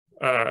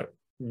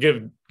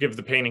give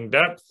the painting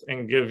depth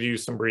and give you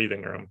some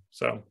breathing room.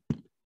 So,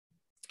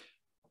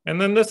 and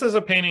then this is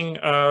a painting,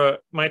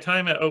 my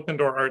time at Open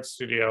Door Art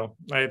Studio.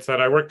 I had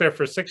said I worked there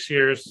for 6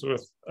 years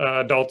with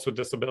adults with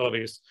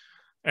disabilities.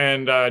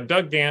 And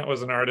Doug Gant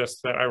was an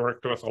artist that I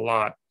worked with a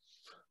lot.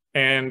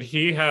 And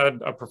he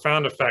had a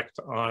profound effect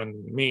on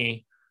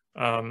me.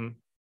 And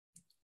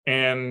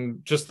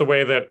just the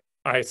way that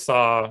I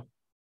saw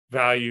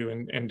value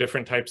in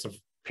different types of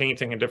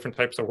painting and different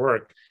types of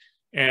work.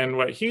 And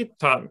what he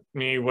taught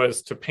me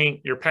was to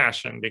paint your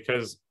passion,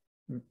 because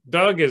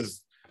Doug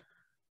is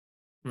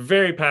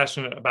very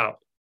passionate about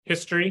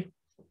history,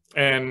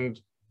 and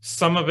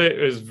some of it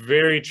is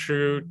very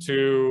true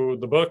to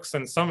the books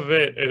and some of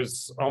it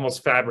is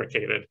almost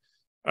fabricated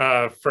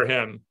for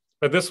him.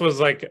 But this was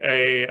like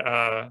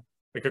a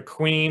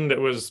queen that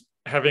was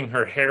having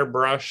her hair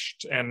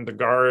brushed and the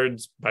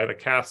guards by the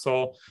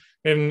castle.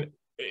 And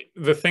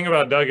the thing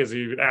about Doug is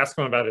you would ask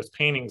him about his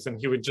paintings and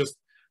he would just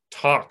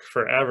talk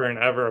forever and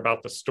ever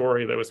about the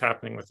story that was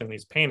happening within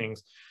these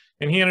paintings.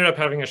 And he ended up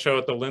having a show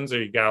at the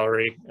Lindsay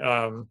Gallery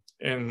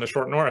in the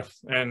Short North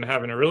and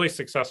having a really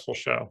successful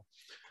show.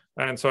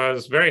 And so I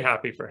was very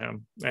happy for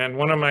him. And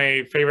one of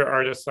my favorite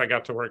artists I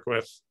got to work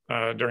with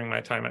during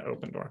my time at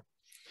Open Door.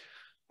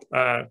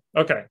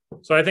 Okay,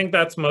 so I think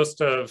that's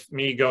most of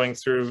me going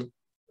through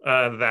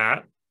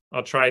that.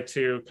 I'll try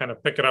to kind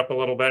of pick it up a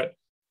little bit,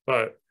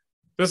 but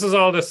this is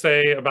all to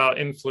say about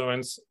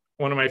influence.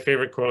 One of my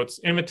favorite quotes,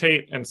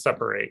 imitate and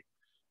separate.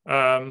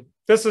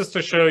 This is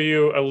to show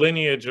you a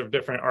lineage of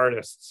different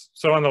artists.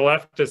 So on the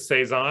left is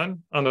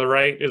Cezanne, on the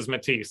right is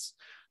Matisse.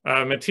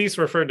 Matisse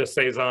referred to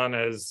Cezanne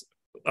as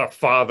a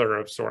father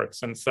of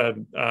sorts and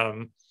said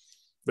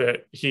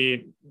that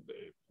he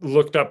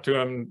looked up to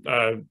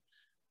him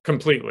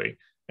completely.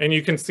 And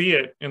you can see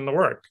it in the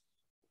work.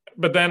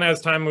 But then as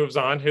time moves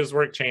on, his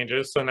work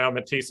changes. So now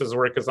Matisse's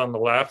work is on the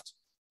left.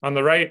 On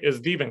the right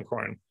is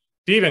Dievenkorn.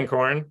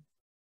 Dievenkorn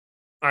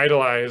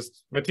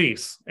idolized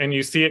Matisse, and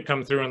you see it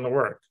come through in the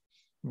work.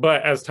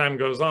 But as time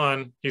goes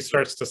on, he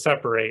starts to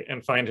separate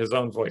and find his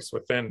own voice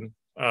within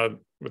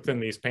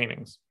these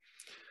paintings.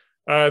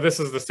 This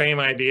is the same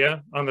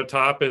idea. On the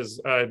top is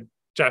a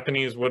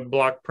Japanese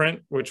woodblock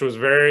print, which was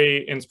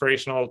very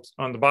inspirational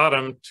on the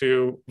bottom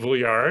to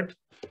Vuillard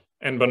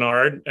and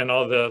Bonnard and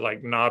all the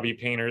like knobby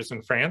painters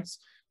in France.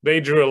 They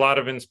drew a lot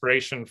of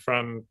inspiration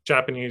from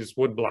Japanese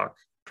woodblock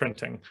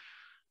printing.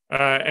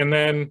 And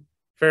then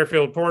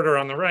Fairfield Porter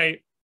on the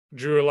right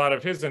drew a lot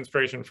of his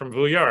inspiration from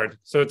Vuillard.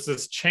 So it's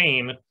this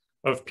chain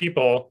of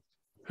people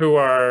who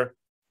are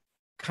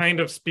kind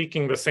of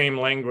speaking the same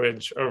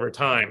language over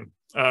time.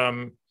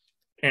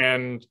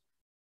 And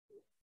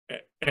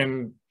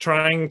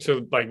trying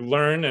to like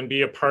learn and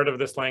be a part of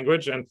this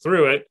language, and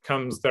through it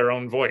comes their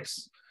own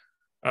voice.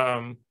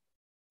 On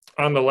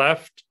the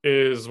left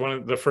is one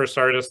of the first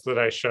artists that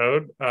I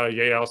showed,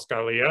 Yael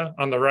Scalia.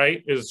 On the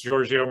right is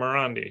Giorgio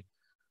Morandi.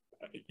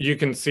 You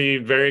can see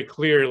very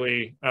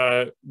clearly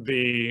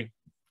the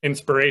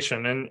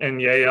inspiration, and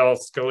Yael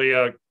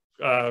Scalia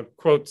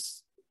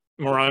quotes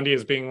Morandi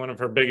as being one of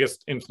her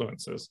biggest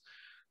influences.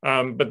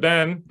 But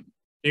then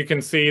you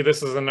can see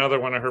this is another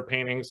one of her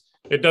paintings.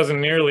 It doesn't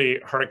nearly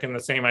harken the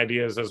same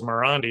ideas as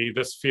Morandi.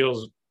 This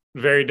feels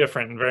very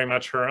different and very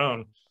much her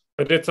own.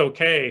 But it's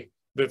okay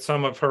that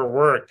some of her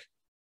work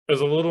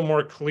is a little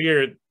more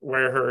clear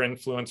where her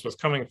influence was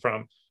coming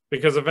from,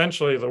 because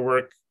eventually the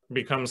work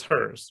becomes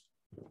hers.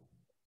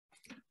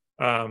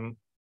 On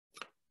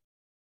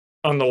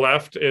the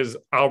left is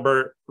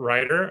Albert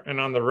Ryder, and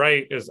on the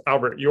right is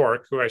Albert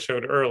York, who I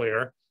showed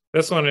earlier.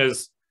 This one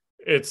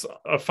it's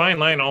a fine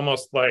line,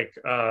 almost like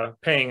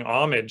paying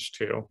homage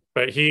to,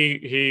 but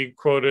he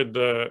quoted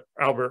the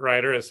Albert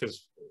Ryder as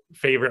his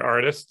favorite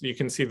artist. You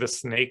can see the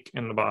snake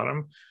in the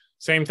bottom.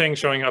 Same thing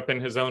showing up in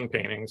his own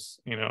paintings,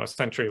 you know, a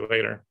century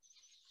later.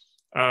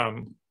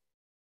 And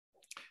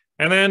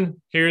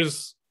then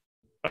here's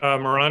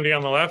Morandi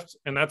on the left,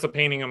 and that's a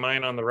painting of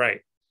mine on the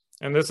right.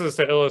 And this is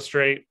to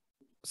illustrate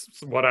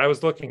what I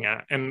was looking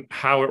at and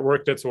how it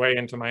worked its way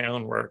into my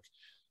own work.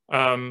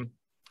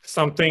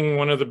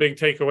 One of the big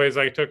takeaways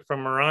I took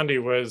from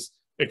Morandi was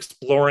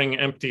exploring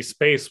empty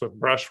space with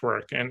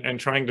brushwork and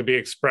trying to be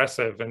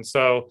expressive. And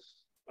so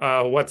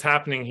what's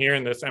happening here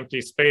in this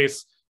empty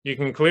space, you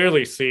can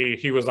clearly see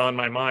he was on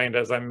my mind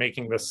as I'm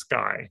making the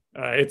sky.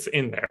 It's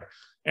in there.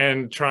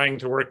 And trying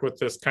to work with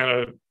this kind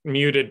of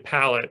muted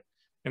palette,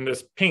 and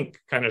this pink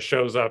kind of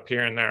shows up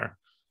here and there.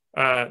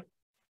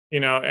 You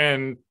know,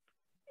 and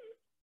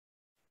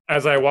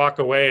as I walk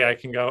away, I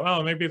can go,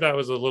 oh, maybe that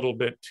was a little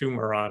bit too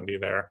Morandi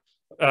there.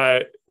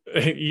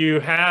 You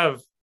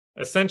have,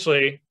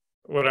 essentially,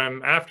 what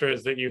I'm after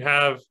is that you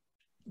have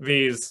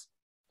these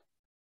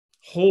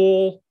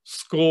whole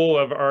school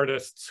of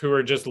artists who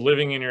are just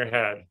living in your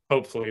head,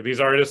 hopefully. These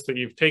artists that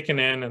you've taken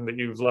in and that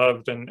you've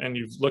loved, and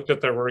you've looked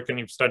at their work and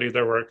you've studied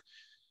their work.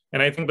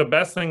 And I think the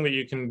best thing that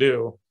you can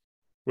do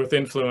with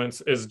influence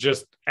is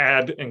just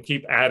add and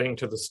keep adding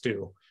to the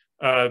stew,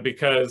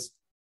 because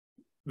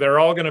they're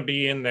all going to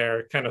be in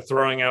there kind of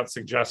throwing out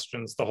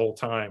suggestions the whole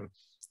time.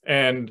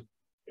 And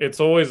it's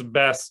always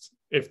best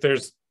if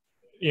there's,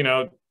 you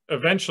know,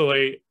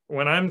 eventually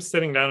when I'm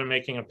sitting down and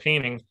making a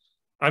painting,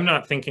 I'm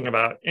not thinking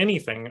about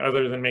anything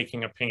other than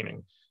making a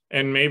painting.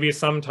 And maybe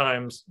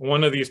sometimes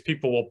one of these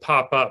people will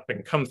pop up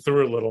and come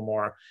through a little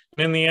more.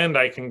 And in the end,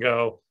 I can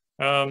go,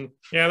 yeah,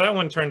 that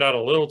one turned out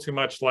a little too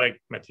much like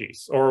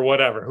Matisse or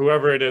whatever,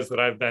 whoever it is that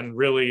I've been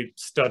really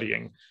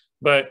studying.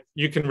 But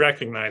you can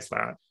recognize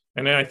that.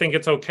 And I think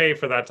it's okay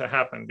for that to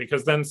happen,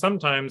 because then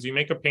sometimes you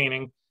make a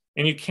painting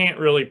and you can't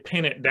really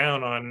pin it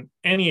down on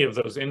any of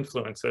those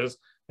influences.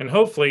 And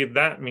hopefully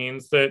that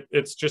means that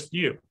it's just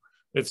you.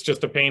 It's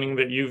just a painting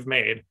that you've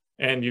made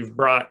and you've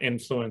brought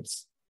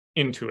influence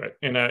into it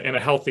in a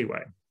healthy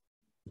way.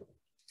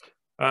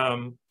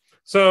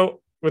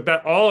 So with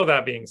that, all of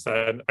that being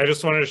said, I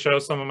just wanted to show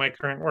some of my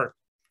current work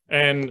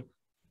and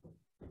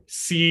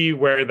see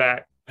where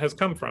that has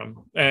come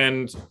from.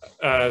 And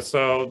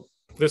so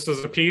this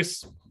is a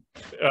piece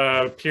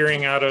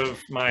peering out of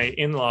my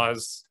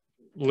in-laws'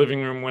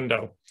 living room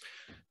window.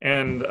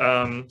 And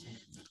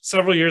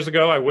several years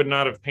ago, I would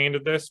not have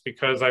painted this,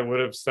 because I would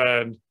have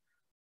said,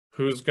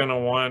 who's going to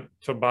want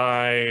to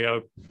buy a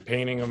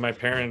painting of my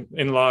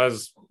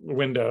in-laws'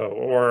 window,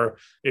 or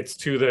it's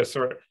to this,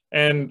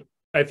 and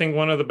I think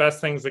one of the best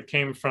things that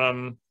came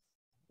from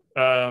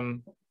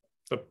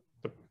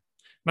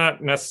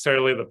not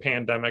necessarily the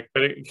pandemic,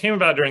 but it came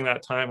about during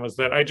that time, was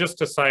that I just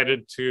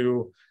decided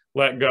to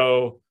let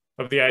go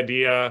of the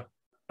idea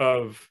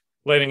of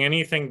letting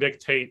anything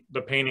dictate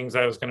the paintings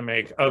I was going to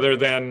make, other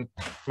than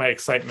my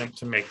excitement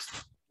to make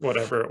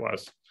whatever it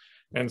was.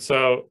 And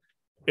so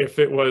if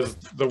it was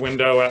the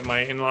window at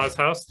my in-laws'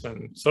 house,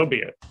 then so be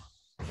it.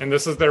 And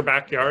this is their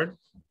backyard.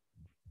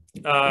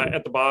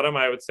 At the bottom,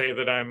 I would say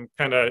that I'm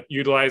kind of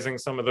utilizing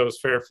some of those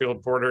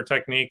Fairfield border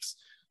techniques.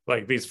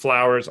 Like, these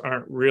flowers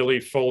aren't really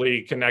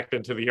fully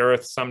connected to the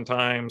earth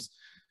sometimes.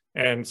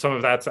 And some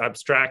of that's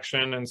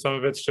abstraction, and some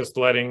of it's just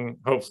letting,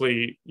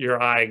 hopefully,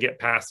 your eye get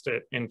past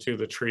it into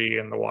the tree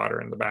and the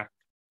water in the back.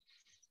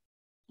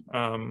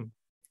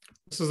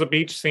 This is a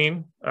beach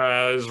scene.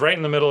 It was right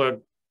in the middle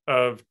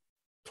of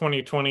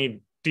 2020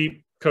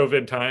 deep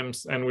COVID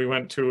times, and we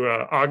went to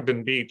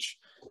Ogden Beach,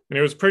 and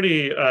it was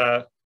pretty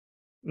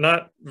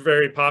not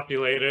very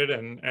populated,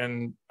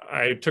 and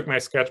I took my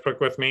sketchbook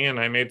with me and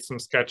I made some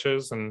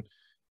sketches, and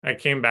I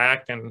came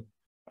back and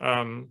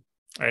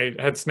I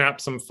had snapped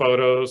some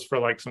photos for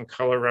like some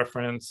color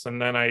reference, and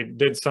then I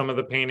did some of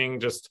the painting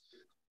just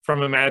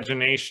from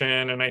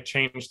imagination, and I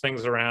changed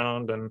things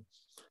around, and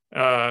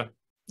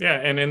yeah,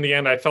 and in the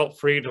end I felt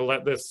free to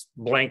let this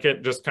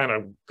blanket just kind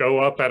of go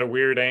up at a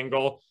weird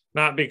angle,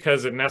 not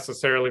because it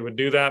necessarily would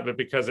do that, but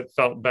because it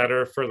felt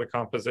better for the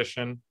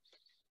composition.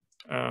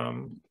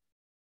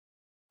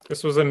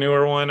 This was a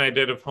newer one I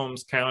did of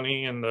Holmes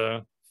County in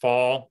the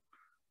fall.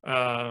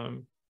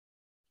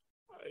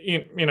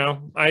 You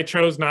know, I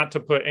chose not to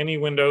put any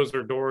windows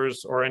or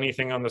doors or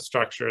anything on the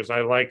structures.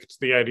 I liked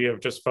the idea of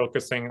just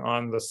focusing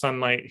on the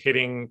sunlight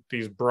hitting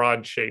these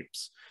broad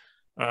shapes.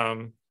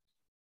 I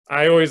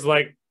always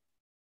like,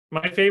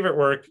 my favorite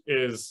work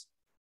is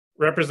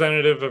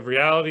representative of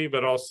reality,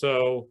 but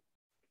also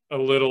a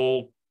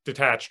little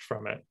detached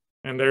from it.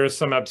 and there is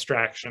some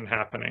abstraction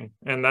happening.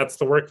 And that's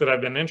the work that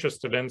I've been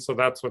interested in. So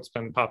that's what's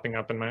been popping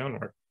up in my own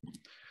work.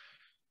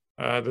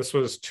 This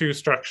was 2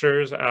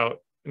 structures out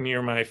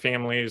near my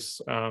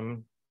family's,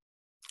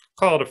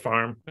 call it a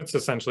farm. It's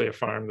essentially a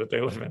farm that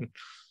they live in.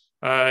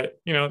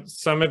 You know,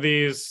 some of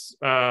these,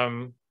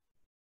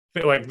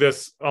 like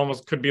this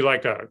almost could be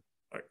like a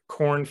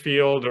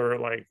cornfield or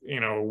like, you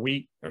know,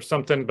 wheat or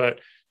something, but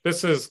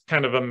this is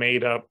kind of a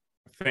made up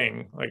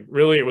thing. Like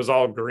really it was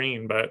all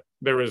green, but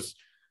there was,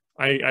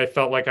 I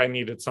felt like I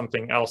needed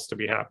something else to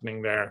be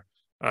happening there.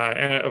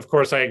 And of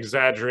course I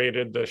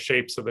exaggerated the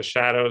shapes of the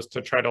shadows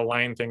to try to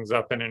line things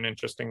up in an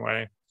interesting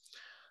way.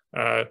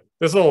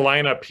 This little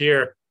line up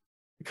here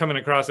coming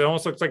across, it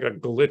almost looks like a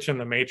glitch in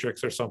the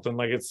matrix or something,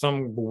 like it's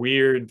some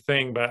weird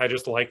thing, but I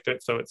just liked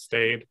it, so it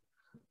stayed.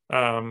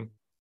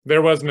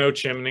 There was no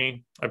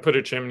chimney. I put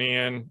a chimney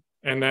in,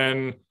 and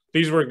then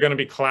these were going to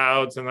be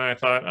clouds, and then I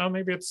thought, oh,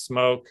 maybe it's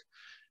smoke.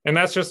 And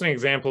that's just an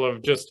example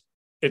of just,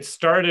 it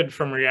started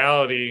from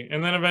reality,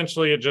 and then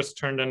eventually it just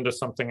turned into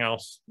something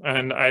else.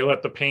 And I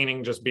let the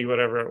painting just be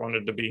whatever it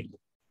wanted to be.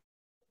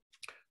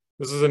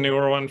 This is a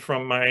newer one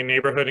from my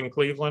neighborhood in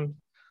Cleveland.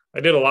 I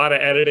did a lot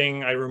of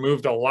editing. I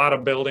removed a lot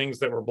of buildings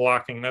that were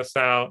blocking this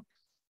out.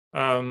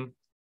 Vouliard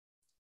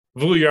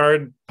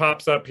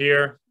pops up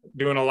here,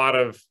 doing a lot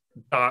of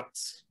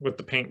dots with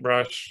the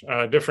paintbrush,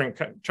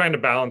 trying to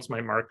balance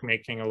my mark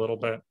making a little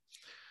bit.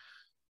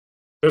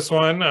 This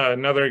one,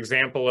 another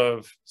example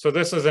of, so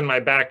this is in my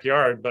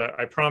backyard, but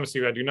I promise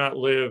you, I do not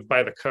live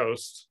by the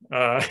coast.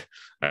 I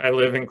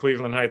live in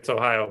Cleveland Heights,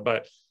 Ohio,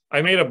 but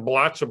I made a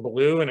blotch of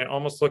blue and it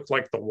almost looked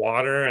like the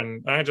water,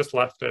 and I just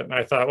left it. And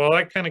I thought, well,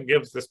 that kind of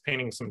gives this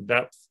painting some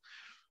depth.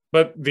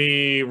 But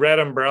the red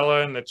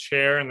umbrella and the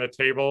chair and the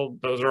table,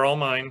 those are all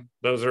mine.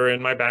 Those are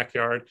in my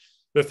backyard.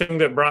 The thing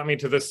that brought me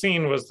to the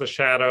scene was the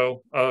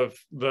shadow of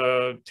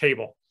the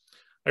table.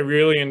 I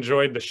really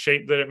enjoyed the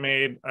shape that it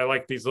made. I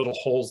like these little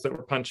holes that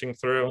were punching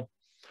through.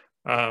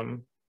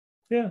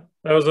 Yeah,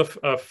 that was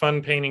a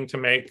fun painting to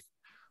make.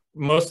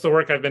 Most of the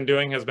work I've been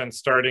doing has been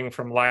starting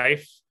from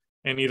life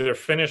and either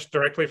finished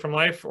directly from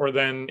life or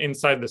then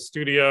inside the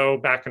studio,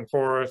 back and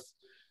forth.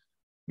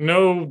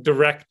 No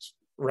direct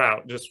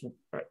route, just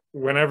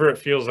whenever it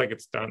feels like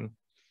it's done.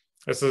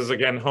 This is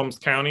again, Holmes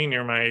County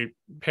near my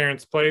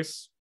parents'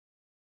 place.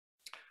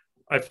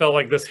 I felt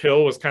like this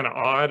hill was kind of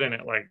odd and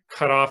it like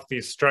cut off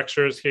these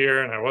structures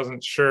here and I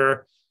wasn't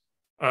sure.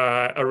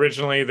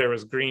 Originally there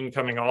was green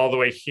coming all the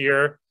way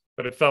here,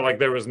 but it felt like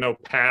there was no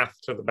path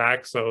to the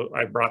back. So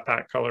I brought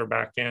that color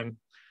back in.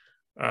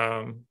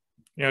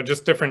 You know,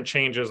 just different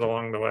changes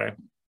along the way.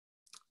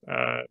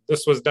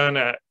 This was done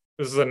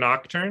this is a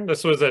nocturne.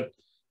 This was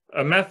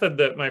a method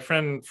that my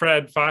friend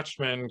Fred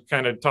Fochman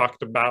kind of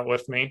talked about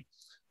with me.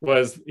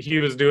 Was he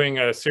was doing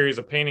a series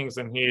of paintings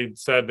and he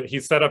said that he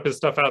set up his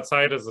stuff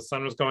outside as the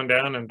sun was going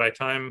down, and by the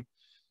time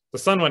the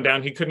sun went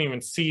down, he couldn't even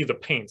see the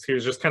paints. He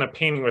was just kind of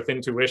painting with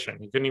intuition.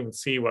 He couldn't even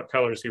see what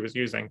colors he was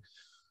using.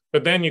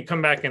 But then you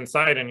come back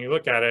inside and you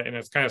look at it and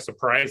it's kind of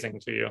surprising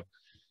to you.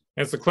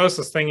 And it's the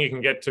closest thing you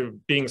can get to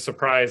being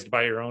surprised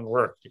by your own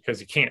work, because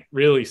you can't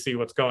really see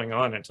what's going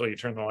on until you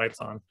turn the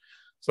lights on.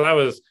 So that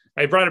was,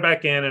 I brought it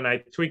back in and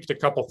I tweaked a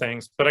couple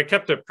things, but I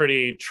kept it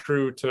pretty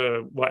true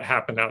to what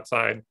happened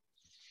outside.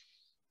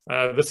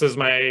 This is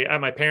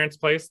at my parents'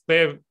 place. They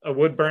have a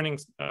wood burning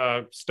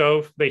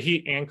stove. They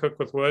heat and cook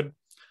with wood.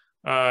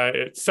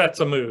 It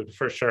sets a mood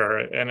for sure.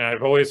 And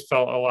I've always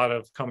felt a lot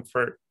of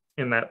comfort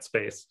in that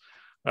space.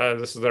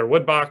 This is their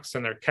wood box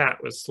and their cat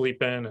was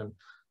sleeping. And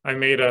I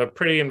made a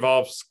pretty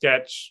involved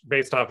sketch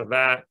based off of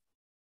that.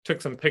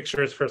 Took some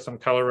pictures for some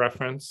color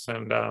reference.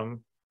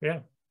 And yeah.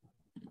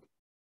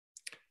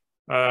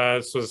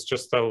 This was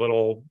just a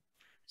little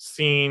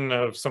scene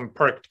of some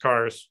parked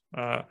cars.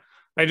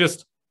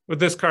 With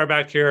this car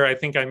back here, I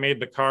think I made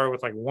the car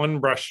with like one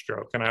brush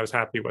stroke and I was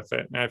happy with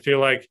it. And I feel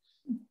like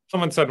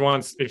someone said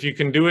once, if you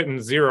can do it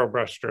in 0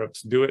 brush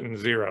strokes, do it in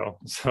 0.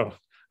 So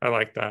I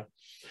like that.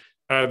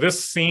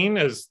 This scene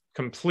is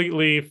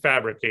completely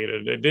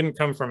fabricated. It didn't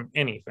come from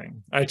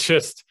anything.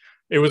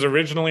 It was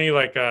originally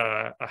like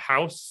a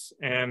house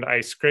and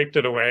I scraped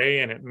it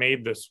away and it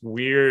made this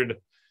weird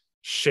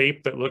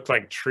shape that looked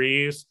like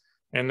trees.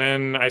 And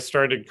then I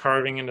started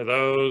carving into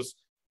those.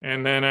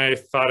 And then I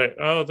thought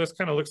oh, this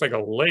kind of looks like a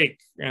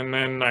lake. And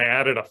then I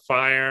added a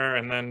fire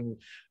and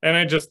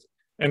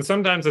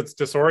sometimes it's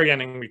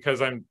disorienting because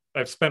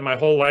I've spent my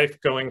whole life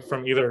going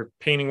from either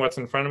painting what's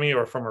in front of me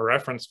or from a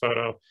reference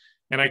photo.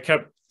 And I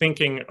kept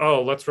thinking,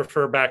 oh, let's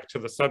refer back to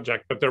the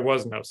subject, but there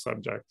was no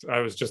subject. I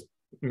was just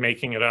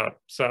making it up.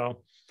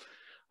 So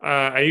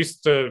I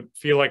used to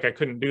feel like I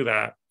couldn't do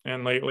that.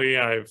 And lately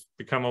I've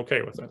become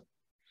okay with it.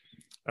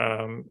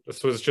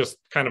 This was just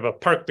kind of a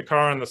park the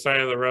car on the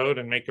side of the road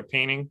and make a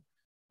painting.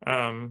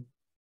 And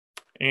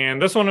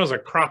this one was a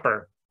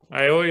cropper.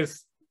 I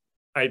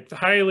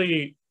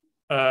highly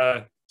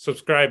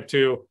subscribe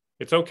to,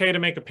 it's okay to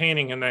make a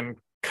painting and then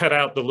cut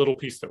out the little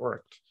piece that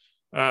worked.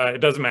 It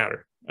doesn't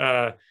matter.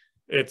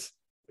 It's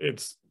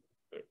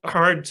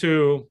hard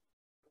to,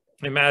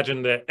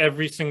 imagine that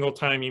every single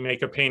time you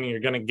make a painting, you're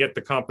going to get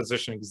the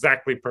composition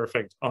exactly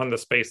perfect on the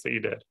space that you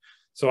did.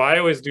 So I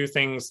always do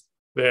things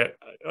that,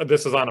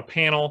 this is on a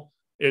panel.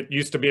 It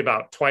used to be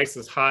about twice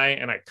as high,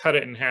 and I cut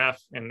it in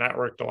half, and that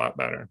worked a lot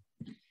better.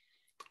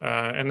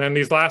 And then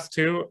these last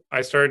two,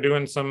 I started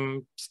doing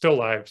some still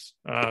lives.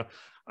 I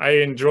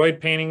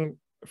enjoyed painting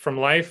from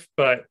life,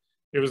 but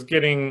it was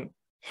getting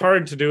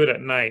hard to do it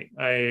at night.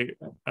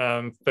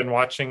 I've been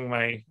watching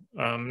my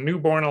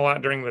newborn a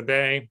lot during the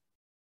day,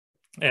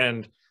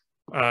 and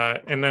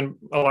then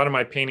a lot of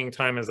my painting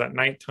time is at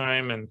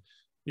nighttime, and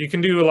you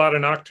can do a lot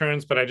of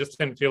nocturnes, but I just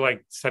didn't feel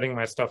like setting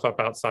my stuff up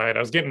outside. I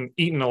was getting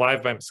eaten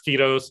alive by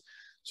mosquitoes,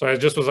 so I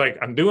just was like,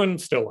 I'm doing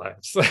still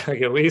lives.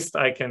 Like, at least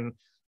I can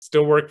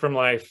still work from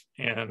life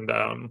and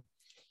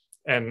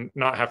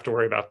not have to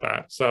worry about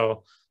that.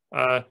 So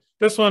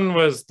this one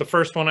was the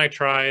first one I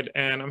tried,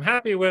 and I'm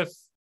happy with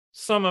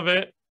some of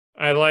it.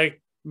 I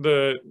like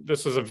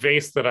this was a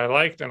vase that I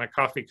liked and a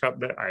coffee cup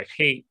that I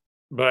hate,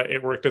 but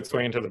it worked its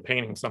way into the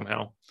painting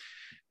somehow.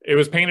 It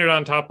was painted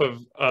on top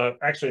of,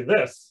 actually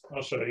this,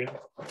 I'll show you.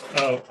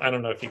 Oh, I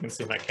don't know if you can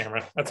see my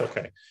camera. That's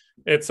okay.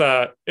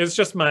 It's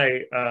just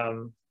my,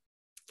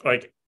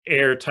 like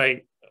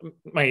airtight,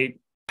 my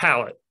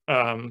palette,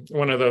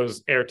 one of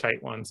those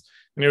airtight ones.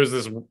 And it was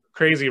this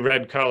crazy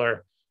red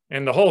color.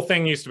 And the whole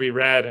thing used to be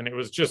red, and it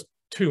was just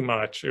too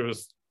much. It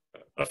was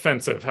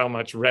offensive how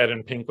much red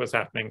and pink was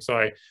happening. So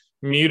I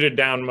muted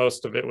down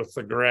most of it with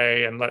the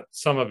gray and let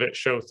some of it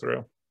show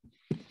through.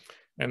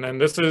 And then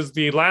this is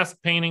the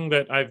last painting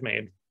that I've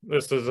made.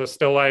 This is a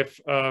still life.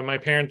 My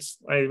parents,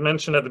 I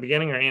mentioned at the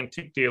beginning, are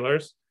antique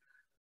dealers.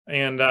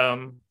 And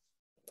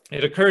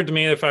it occurred to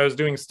me, if I was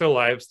doing still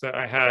lives, that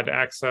I had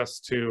access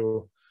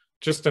to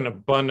just an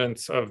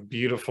abundance of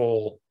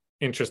beautiful,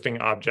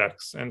 interesting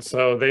objects. And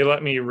so they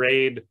let me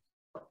raid.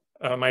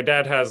 My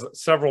dad has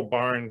several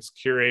barns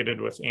curated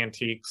with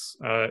antiques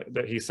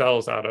that he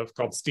sells out of,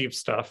 called Steve's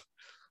Stuff.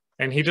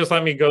 And he just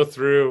let me go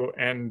through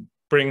and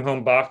bring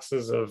home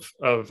boxes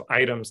of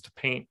items to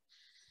paint.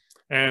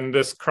 And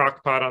this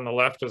crock pot on the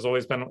left has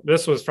always been,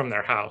 this was from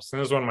their house, and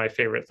this is one of my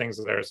favorite things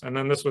of theirs. And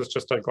then this was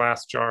just a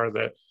glass jar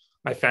that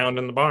I found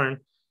in the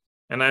barn.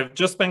 And I've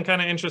just been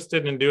kind of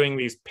interested in doing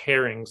these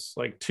pairings,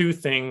 like two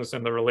things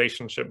and the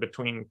relationship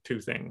between two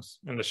things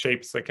and the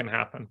shapes that can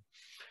happen.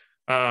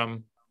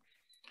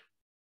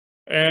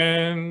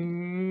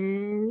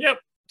 And yep,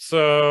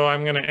 so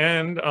I'm going to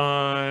end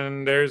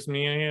on, there's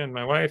me and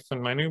my wife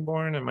and my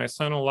newborn and my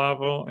son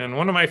Olavo. And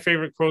one of my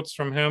favorite quotes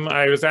from him,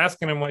 I was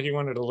asking him what he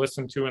wanted to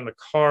listen to in the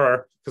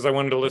car because I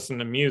wanted to listen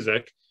to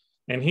music.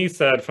 And he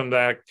said from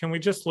that, can we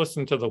just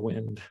listen to the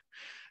wind?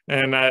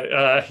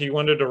 And he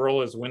wanted to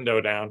roll his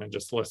window down and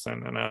just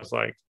listen. And I was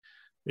like,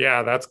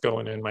 yeah, that's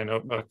going in my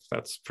notebook.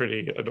 That's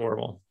pretty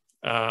adorable.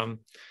 But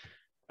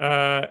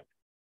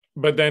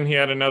then he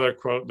had another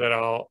quote that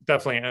I'll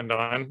definitely end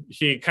on.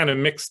 He kind of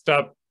mixed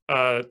up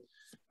no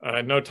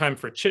time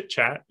for chit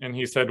chat. And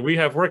he said, we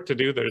have work to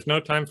do. There's no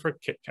time for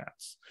Kit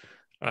Kats,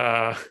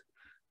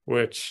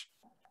 which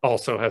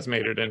also has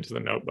made it into the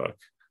notebook.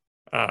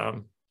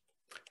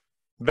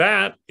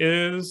 That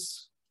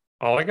is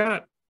all I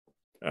got.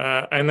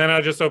 And then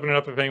I'll just open it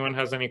up if anyone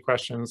has any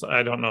questions.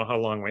 I don't know how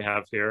long we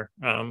have here,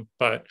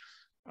 but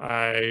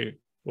I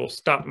will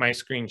stop my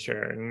screen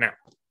share now.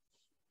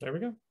 There we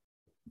go.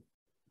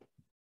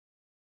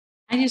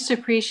 I just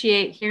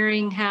appreciate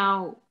hearing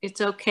how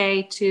it's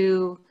okay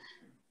to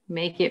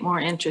make it more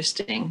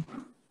interesting.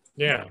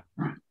 Yeah.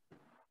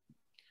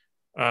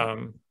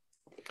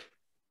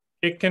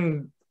 It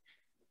can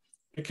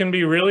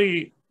be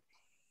really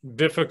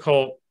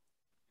difficult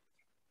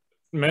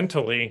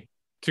mentally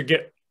to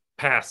get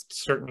past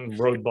certain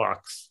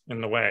roadblocks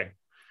in the way.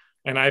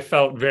 And I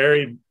was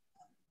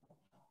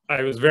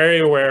very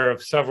aware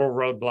of several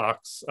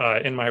roadblocks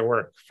in my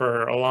work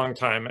for a long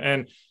time.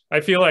 And I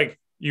feel like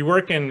you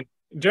work in,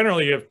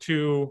 generally you have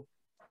two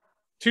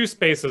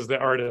spaces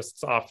that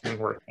artists often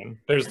work in.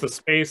 There's the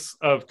space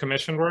of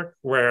commissioned work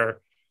where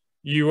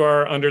you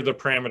are under the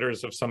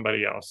parameters of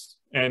somebody else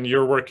and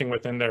you're working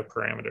within their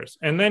parameters.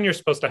 And then you're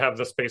supposed to have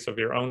the space of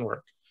your own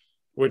work,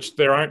 which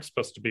there aren't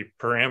supposed to be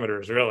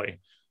parameters really,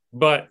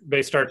 but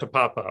they start to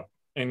pop up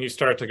and you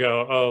start to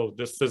go, oh,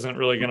 this isn't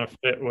really going to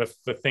fit with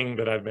the thing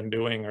that I've been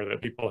doing or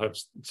that people have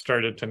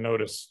started to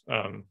notice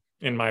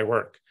in my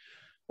work.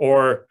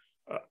 Or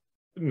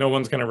no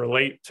one's going to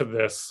relate to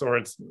this, or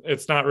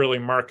it's not really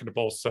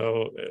marketable.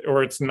 So,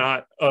 or it's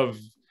not of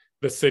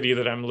the city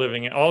that I'm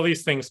living in. All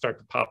these things start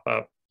to pop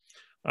up.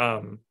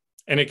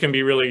 And it can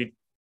be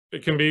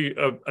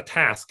a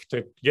task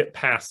to get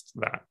past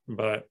that.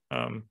 But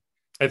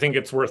I think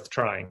it's worth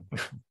trying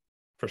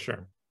for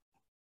sure.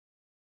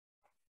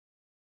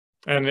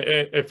 And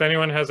if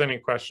anyone has any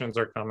questions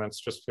or comments,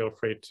 just feel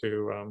free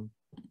to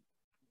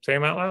say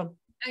them out loud.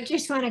 I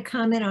just want to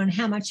comment on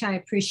how much I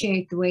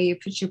appreciate the way you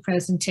put your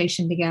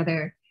presentation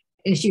together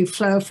as you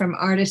flow from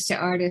artist to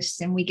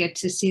artist and we get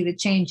to see the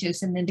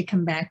changes and then to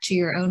come back to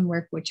your own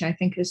work, which I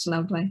think is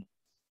lovely.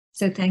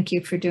 So thank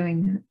you for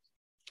doing that.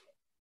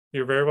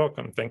 You're very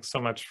welcome. Thanks so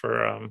much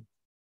for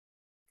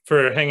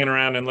for hanging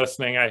around and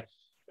listening.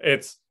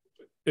 It's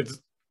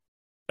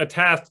a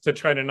task to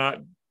try to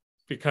not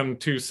become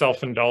too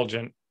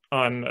self-indulgent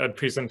on a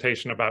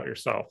presentation about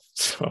yourself.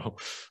 So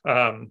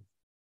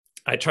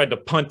I tried to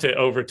punt it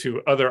over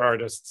to other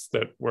artists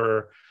that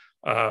were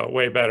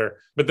way better.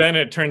 But then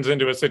it turns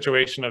into a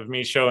situation of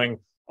me showing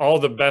all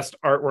the best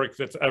artwork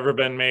that's ever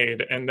been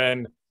made and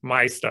then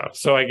my stuff.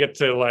 So I get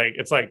to like,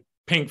 it's like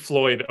Pink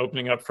Floyd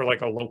opening up for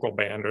like a local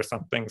band or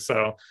something.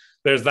 So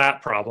there's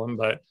that problem,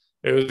 but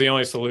it was the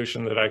only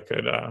solution that I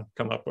could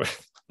come up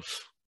with.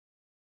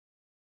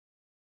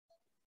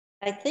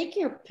 I think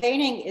your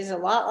painting is a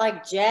lot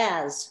like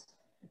jazz,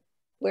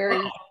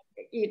 where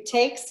you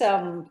take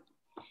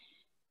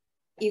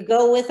you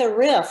go with a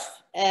riff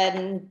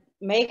and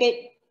make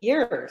it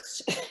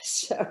yours.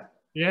 So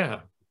yeah,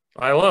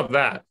 I love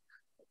that.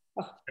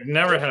 I've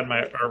never had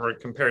my artwork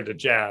compared to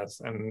jazz,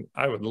 and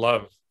I would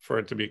love for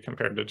it to be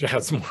compared to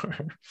jazz more.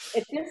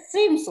 It just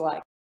seems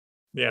like.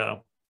 Yeah.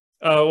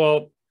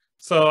 Well,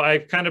 so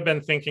I've kind of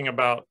been thinking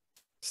about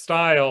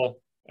style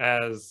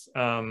as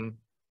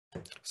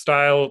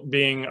style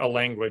being a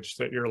language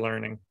that you're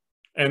learning.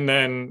 And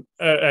then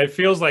it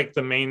feels like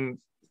the main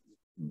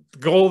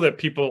goal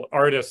that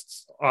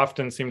artists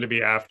often seem to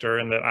be after,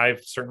 and that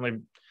I've certainly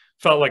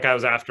felt like I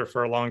was after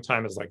for a long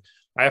time, is like,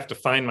 I have to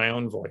find my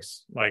own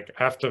voice. Like,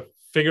 I have to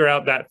figure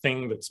out that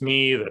thing that's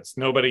me, that's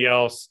nobody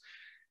else.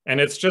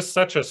 And it's just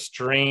such a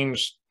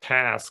strange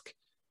task.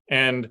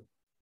 And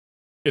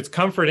it's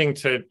comforting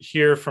to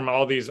hear from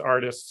all these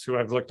artists who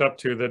I've looked up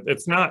to that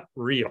it's not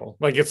real.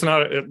 Like, that's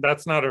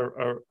not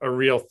a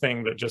real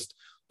thing that just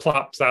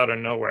plops out of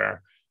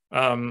nowhere.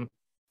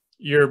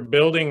 You're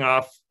building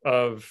off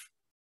of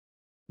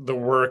the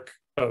work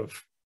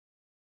of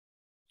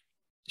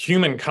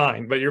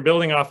humankind, but you're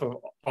building off of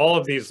all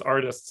of these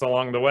artists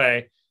along the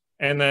way.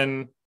 And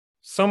then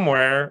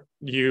somewhere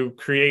you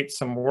create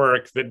some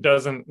work that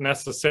doesn't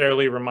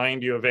necessarily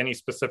remind you of any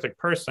specific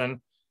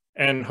person.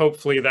 And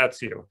hopefully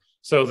that's you.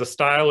 So the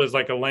style is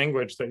like a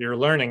language that you're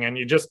learning, and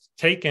you just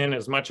take in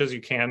as much as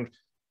you can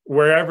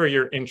wherever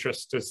your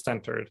interest is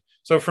centered.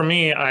 So for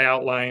me, I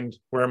outlined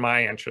where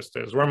my interest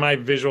is, where my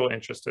visual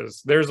interest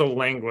is. There's a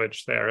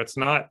language there. It's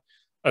not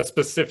a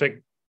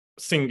specific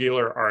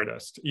singular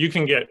artist. You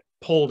can get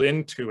pulled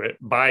into it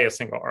by a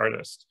single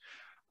artist.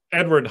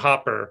 Edward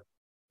Hopper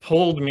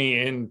pulled me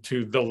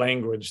into the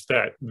language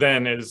that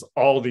then is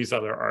all these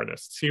other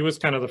artists. He was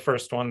kind of the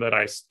first one that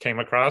I came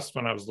across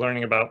when I was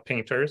learning about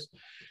painters.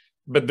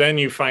 But then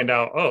you find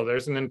out, oh,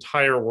 there's an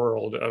entire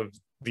world of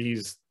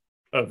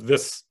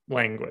this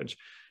language.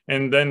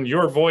 And then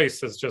your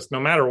voice is just, no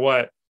matter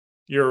what,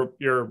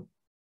 the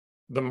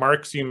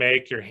marks you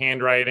make, your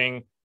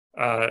handwriting,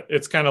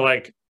 it's kind of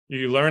like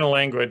you learn a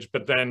language,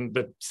 but then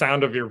the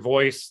sound of your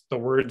voice, the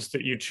words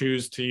that you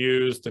choose to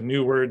use, the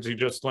new words you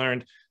just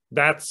learned,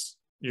 that's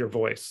your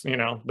voice,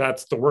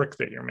 that's the work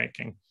that you're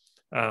making.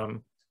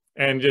 And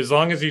as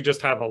long as you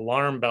just have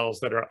alarm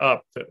bells that are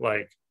up, that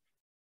like,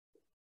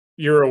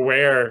 you're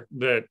aware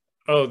that,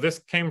 oh, this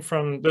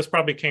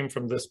probably came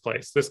from this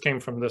place. This came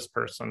from this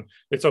person.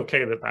 It's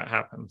okay that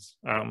happens.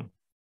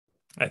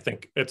 I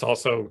think it's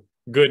also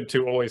good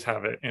to always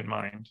have it in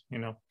mind,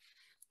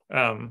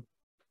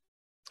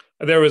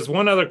 There was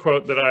one other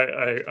quote that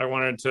I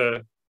wanted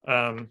to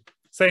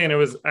say, and it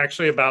was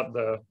actually about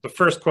the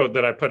first quote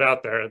that I put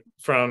out there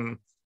from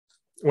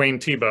Wayne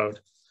Thiebaud.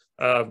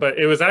 But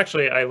it was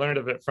actually, I learned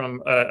of it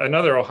from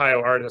another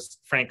Ohio artist,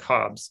 Frank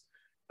Hobbs.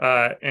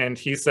 And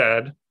he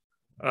said,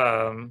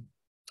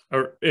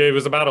 or it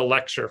was about a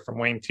lecture from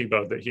Wayne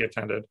Thiebaud that he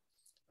attended.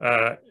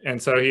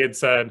 And so he had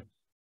said,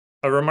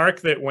 a remark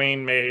that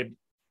Wayne made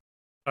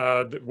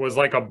was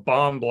like a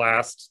bomb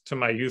blast to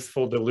my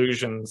youthful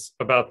delusions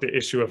about the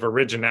issue of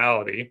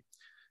originality.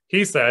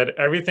 He said,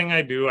 everything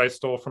I do, I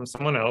stole from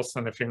someone else.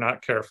 And if you're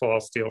not careful, I'll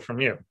steal from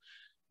you.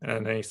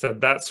 And then he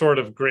said, that sort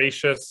of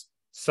gracious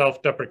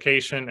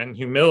self-deprecation and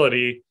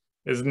humility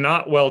is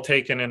not well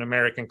taken in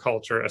American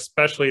culture,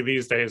 especially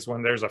these days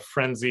when there's a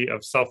frenzy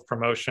of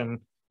self-promotion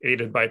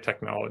aided by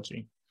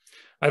technology.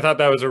 I thought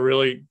that was a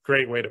really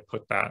great way to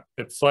put that.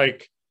 It's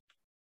like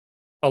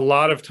a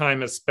lot of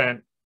time is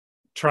spent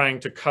trying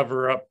to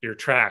cover up your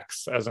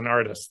tracks as an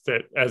artist,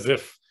 that as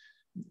if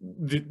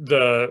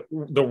the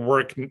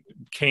work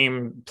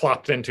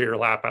plopped into your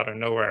lap out of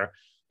nowhere.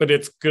 But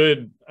it's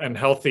good and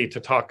healthy to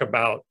talk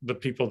about the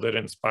people that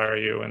inspire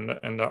you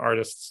and the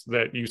artists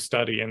that you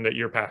study and that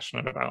you're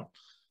passionate about.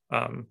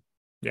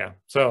 Yeah,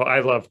 so I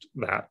loved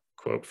that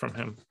quote from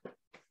him.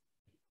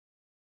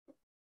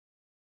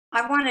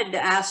 I wanted to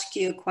ask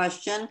you a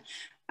question.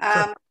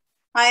 Sure.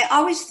 I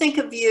always think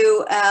of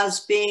you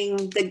as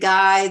being the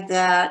guy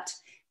that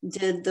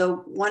did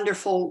the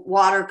wonderful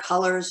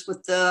watercolors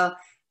with the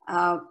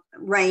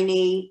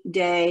rainy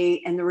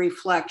day and the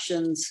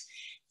reflections.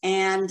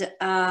 And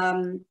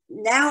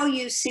now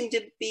you seem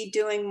to be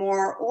doing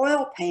more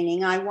oil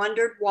painting. I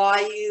wondered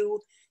why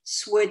you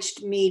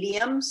switched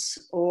mediums,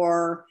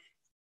 or,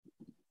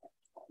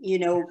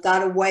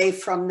 got away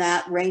from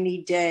that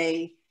rainy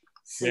day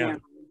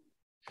scenario.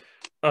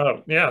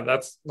 Yeah,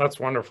 that's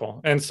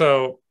wonderful. And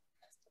so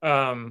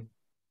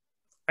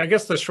I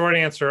guess the short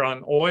answer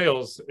on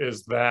oils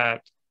is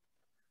that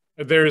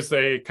there's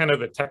a kind of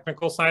the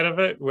technical side of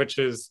it, which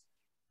is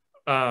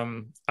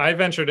I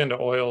ventured into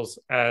oils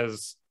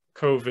as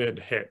COVID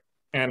hit,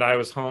 and I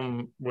was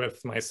home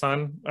with my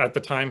son at the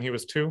time. He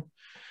was 2.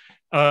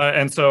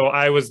 And so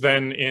I was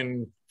then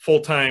in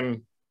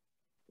full-time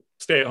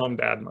stay-at-home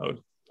dad mode.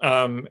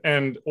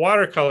 And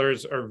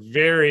watercolors are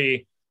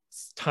very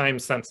time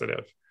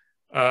sensitive.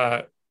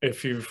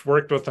 If you've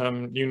worked with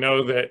them, you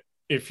know that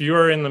if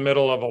you're in the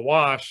middle of a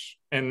wash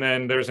and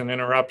then there's an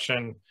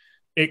interruption,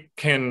 it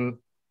can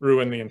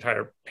ruin the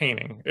entire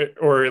painting,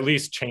 or at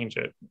least change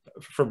it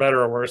for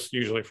better or worse,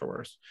 usually for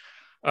worse.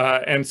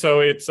 And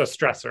so it's a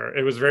stressor.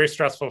 It was very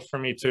stressful for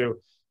me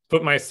to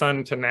put my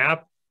son to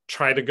nap,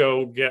 try to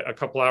go get a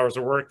couple hours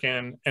of work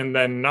in, and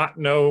then not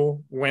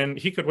know when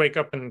he could wake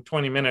up in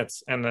 20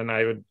 minutes and then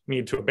I would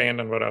need to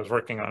abandon what I was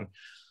working on.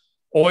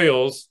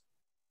 Oils,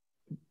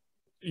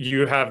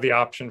 you have the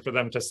option for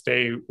them to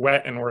stay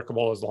wet and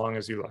workable as long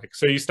as you like.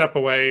 So you step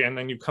away and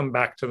then you come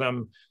back to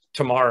them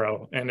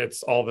tomorrow and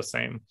it's all the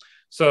same.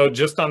 So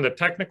just on the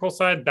technical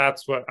side,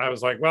 that's what I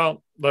was like,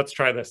 well, let's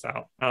try this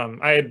out.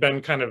 I had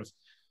been kind of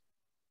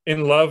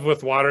in love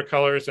with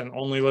watercolors and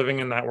only living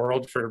in that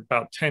world for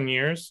about 10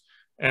 years.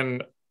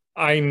 And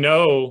I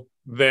know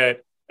that,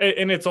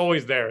 and it's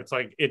always there. It's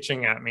like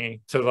itching at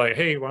me to like,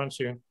 hey, why don't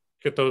you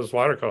get those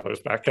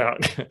watercolors back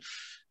out?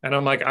 And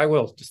I'm like, I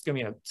will, just give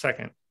me a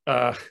second.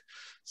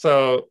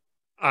 So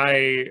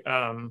I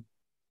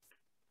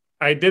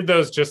did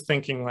those just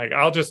thinking like,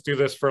 I'll just do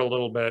this for a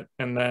little bit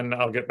and then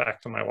I'll get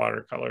back to my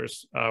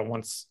watercolors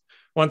once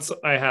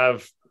I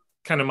have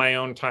kind of my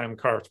own time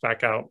carved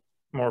back out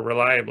more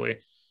reliably.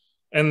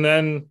 And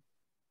then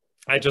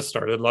I just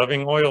started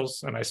loving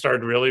oils and I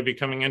started really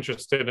becoming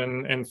interested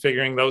in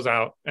figuring those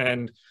out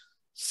and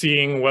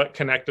seeing what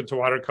connected to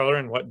watercolor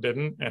and what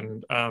didn't.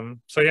 And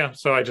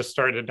so I just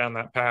started down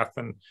that path,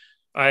 and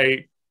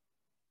I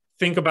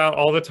think about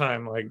all the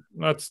time, like,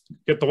 let's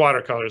get the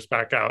watercolors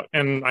back out.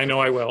 And I know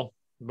I will,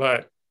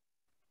 but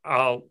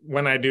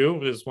when I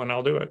do is when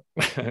I'll do it.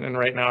 And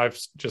right now I've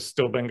just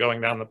still been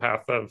going down the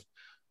path of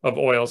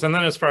oils. And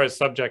then as far as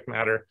subject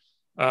matter,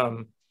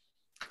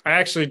 I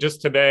actually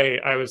just today,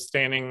 I was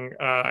standing,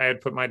 I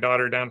had put my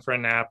daughter down for a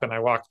nap and I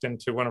walked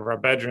into one of our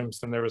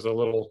bedrooms and there was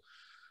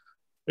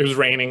it was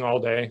raining all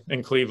day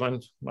in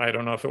Cleveland. I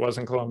don't know if it was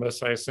in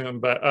Columbus, I assume,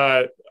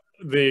 but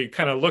the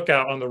kind of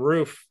lookout on the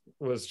roof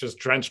was just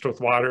drenched with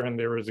water and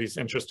there was these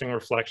interesting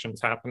reflections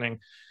happening.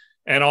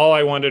 And all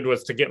I wanted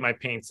was to get my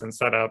paints and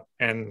set up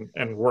and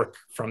work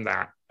from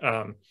that.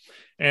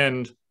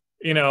 And,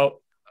 you know,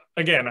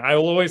 again, I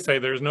will always say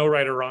there's no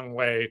right or wrong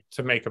way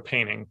to make a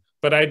painting,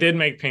 but I did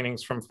make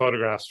paintings from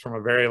photographs from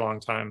a very long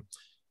time.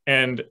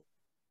 And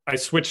I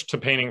switched to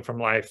painting from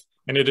life,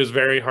 and it is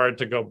very hard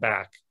to go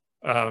back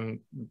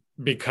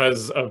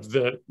because of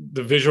the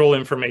visual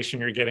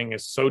information you're getting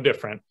is so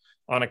different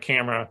on a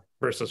camera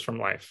versus from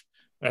life.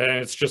 And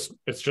it's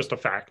just a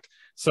fact.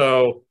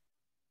 So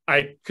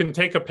I can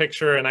take a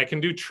picture and I can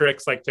do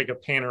tricks like take a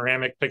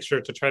panoramic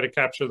picture to try to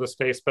capture the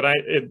space, but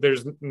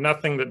there's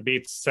nothing that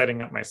beats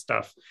setting up my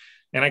stuff.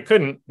 And I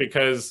couldn't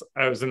because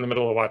I was in the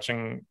middle of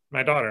watching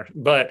my daughter.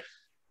 But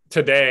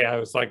today I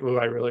was like, ooh,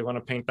 I really want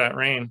to paint that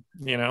rain,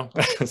 you know?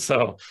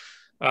 So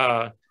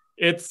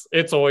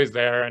it's always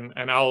there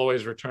and I'll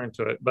always return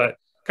to it. But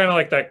kind of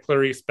like that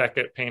Clarice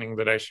Beckett painting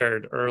that I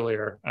shared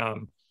earlier.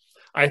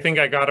 I think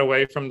I got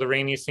away from the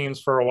rainy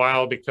scenes for a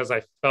while because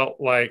I felt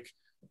like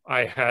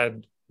I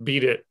had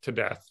beat it to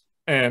death.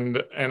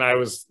 And I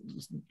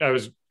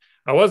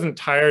wasn't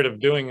tired of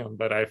doing them,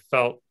 but I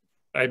felt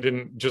I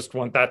didn't just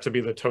want that to be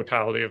the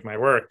totality of my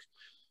work.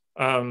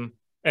 And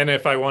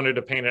if I wanted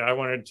to paint it, I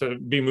wanted to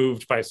be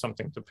moved by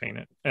something to paint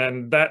it.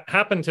 And that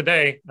happened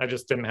today. I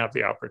just didn't have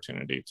the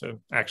opportunity to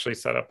actually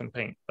set up and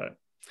paint, but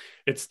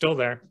it's still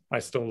there. I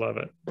still love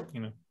it,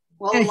 you know.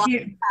 Well, a lot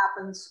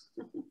happens.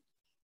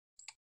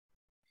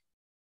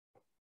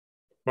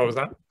 What was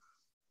that?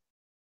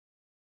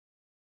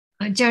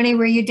 Joni,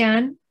 were you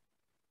done?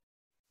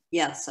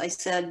 Yes, I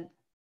said,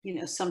 you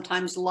know,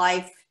 sometimes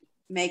life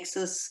makes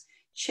us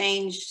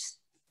change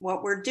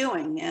what we're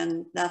doing,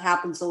 and that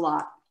happens a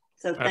lot.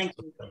 So thank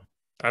you.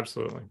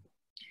 Absolutely.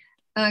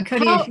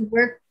 Cody, as you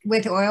work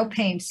with oil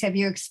paints, have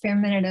you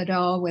experimented at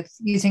all with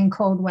using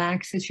cold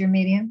wax as your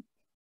medium?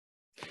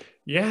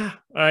 Yeah,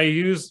 I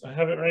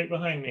have it right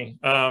behind me.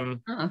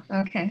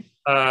 Okay.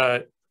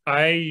 I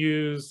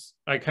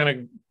kind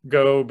of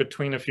go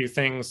between a few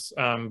things,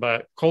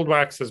 but cold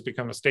wax has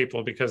become a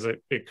staple because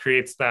it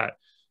creates that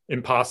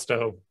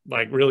impasto,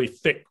 like really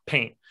thick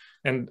paint.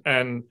 And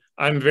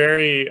I'm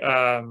very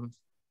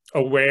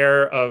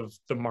aware of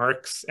the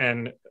marks,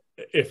 and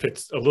if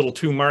it's a little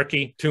too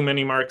marky, too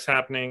many marks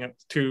happening,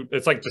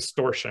 it's like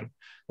distortion.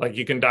 Like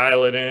you can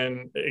dial it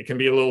in, it can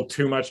be a little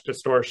too much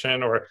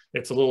distortion, or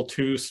it's a little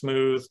too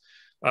smooth.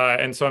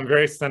 And so I'm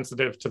very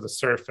sensitive to the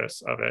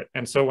surface of it.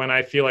 And so when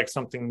I feel like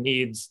something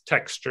needs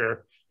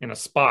texture in a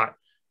spot,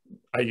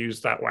 I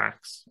use that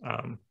wax.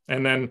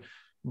 And then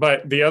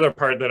But the other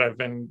part that I've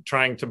been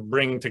trying to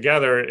bring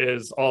together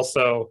is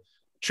also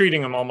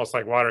treating them almost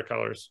like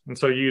watercolors. And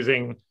so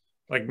using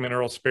like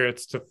mineral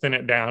spirits to thin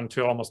it down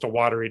to almost a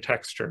watery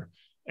texture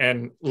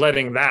and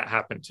letting that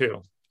happen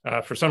too.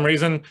 For some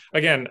reason,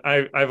 again,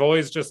 I've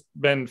always just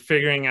been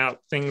figuring out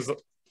things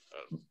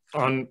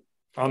on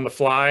the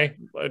fly,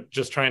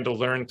 just trying to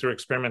learn through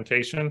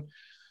experimentation.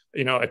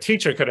 You know, a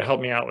teacher could have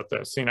helped me out with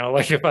this, you know,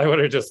 like if I would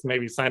have just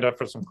maybe signed up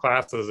for some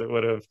classes, it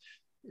would have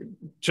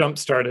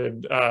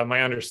jump-started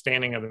my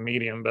understanding of the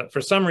medium. But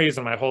for some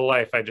reason, my whole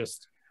life, I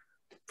just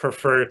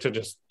prefer to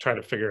just try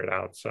to figure it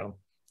out. So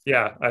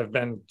yeah, I've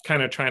been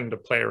kind of trying to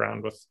play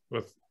around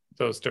with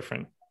those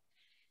different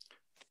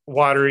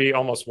watery,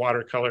 almost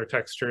watercolor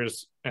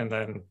textures, and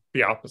then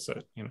the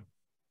opposite, you know.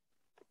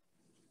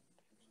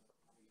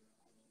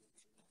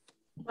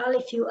 Well,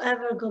 if you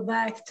ever go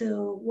back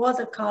to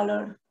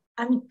watercolor,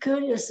 I'm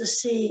curious to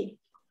see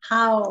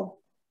how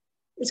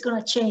it's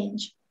going to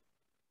change.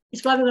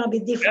 It's probably going to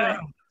be different.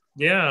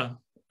 Yeah.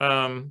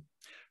 One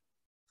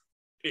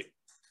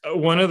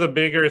of the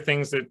bigger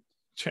things that,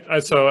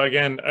 so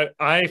again,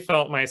 I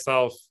felt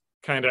myself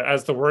kind of,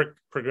 as the work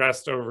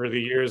progressed over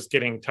the years,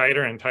 getting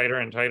tighter and tighter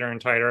and tighter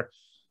and tighter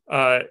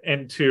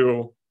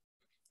into,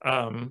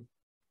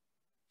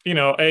 you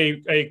know,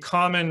 a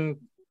common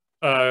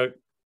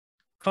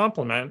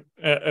compliment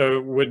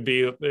would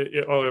be,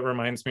 it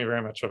reminds me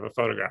very much of a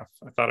photograph.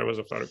 I thought it was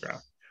a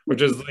photograph,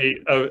 which is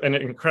an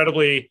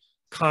incredibly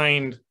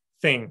kind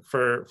thing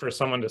for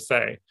someone to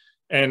say.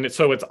 And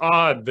so it's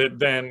odd that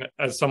then,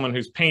 as someone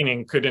who's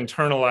painting, could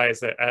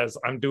internalize it as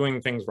I'm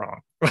doing things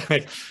wrong,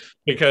 right?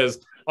 Because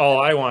all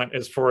I want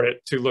is for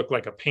it to look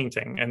like a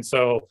painting. And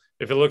so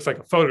if it looks like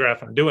a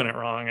photograph, I'm doing it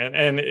wrong.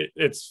 And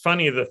it's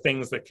funny, the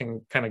things that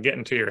can kind of get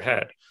into your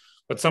head.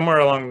 But somewhere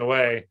along the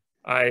way,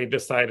 I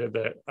decided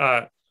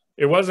that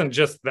it wasn't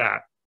just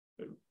that.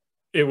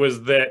 It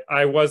was that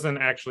I wasn't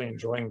actually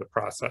enjoying the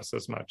process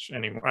as much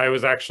anymore. I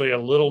was actually a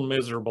little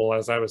miserable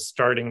as I was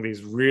starting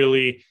these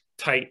really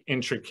tight,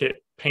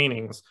 intricate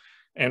paintings.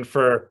 And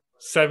for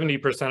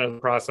 70% of the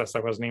process, I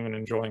wasn't even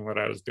enjoying what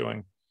I was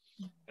doing.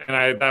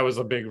 And that was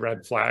a big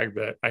red flag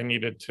that I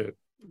needed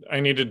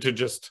to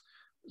just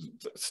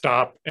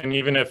stop. And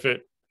even if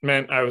it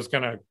meant I was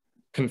going to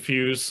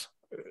confuse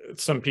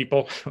some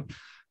people,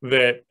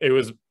 that it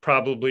was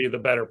probably the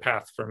better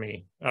path for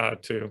me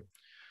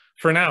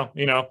for now,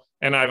 you know.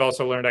 And I've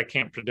also learned I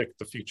can't predict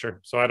the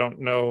future. So I don't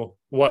know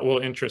what will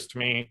interest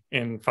me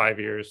in 5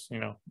 years, you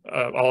know.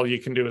 All you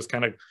can do is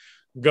kind of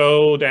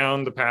go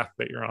down the path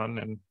that you're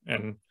on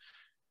and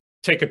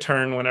take a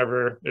turn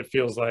whenever it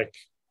feels like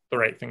the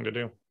right thing to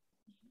do.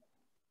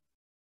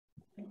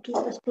 Keep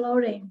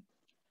exploring.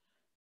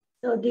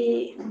 So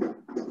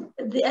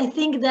I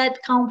think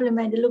that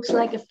compliment, it looks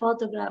like a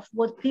photograph.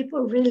 What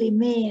people really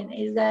mean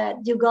is that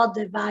you got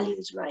the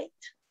values right.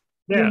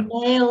 Yeah. You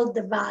nailed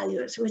the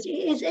values, which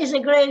is a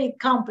great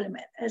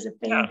compliment as a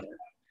painter.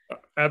 Yeah,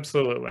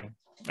 absolutely.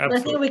 I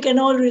think we can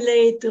all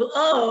relate to,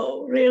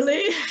 oh,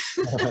 really?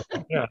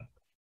 Yeah.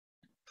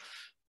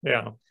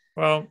 Yeah.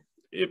 Well,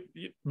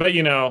 but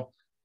you know,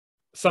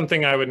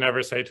 something I would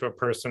never say to a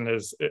person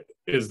is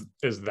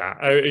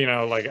that, you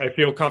know, like I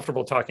feel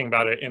comfortable talking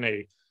about it in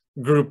a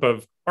group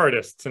of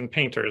artists and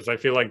painters. I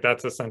feel like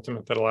that's a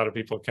sentiment that a lot of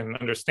people can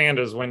understand,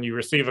 is when you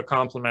receive a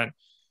compliment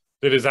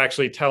that is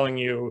actually telling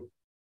you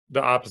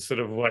the opposite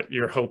of what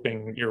you're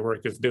hoping your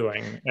work is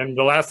doing. And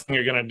the last thing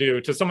you're going to do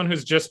to someone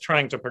who's just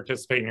trying to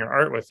participate in your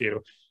art with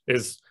you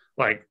is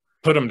like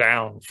put them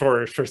down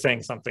for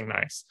saying something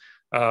nice.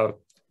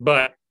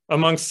 But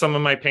amongst some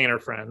of my painter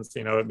friends,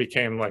 you know, it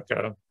became like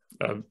a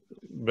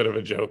bit of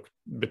a joke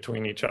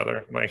between each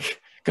other, like,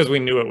 because we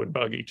knew it would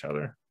bug each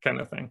other, kind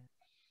of thing.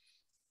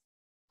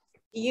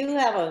 You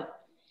have a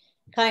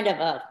kind of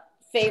a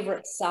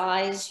favorite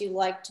size you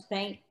like to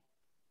paint?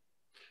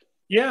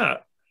 Yeah.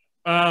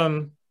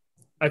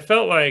 I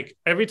felt like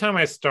every time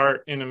I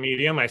start in a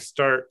medium, I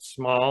start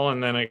small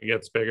and then it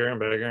gets bigger and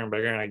bigger and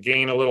bigger, and I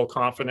gain a little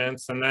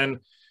confidence. And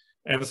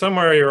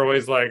somewhere you're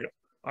always like,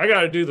 I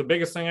got to do the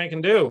biggest thing I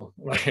can do.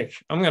 Like,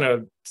 I'm going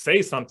to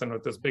say something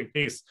with this big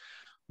piece.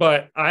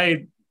 But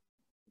I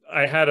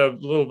had a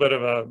little bit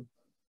of a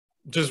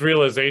just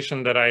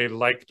realization that I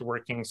liked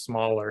working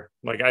smaller.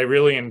 Like, I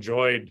really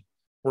enjoyed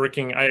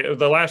working.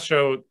 The last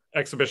show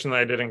exhibition that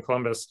I did in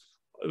Columbus,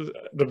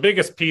 the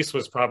biggest piece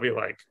was probably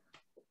like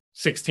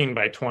 16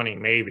 by 20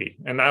 maybe.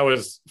 And that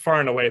was far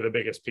and away the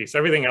biggest piece.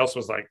 Everything else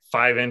was like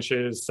 5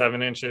 inches,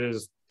 7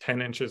 inches,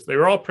 10 inches. They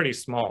were all pretty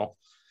small.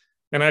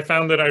 And I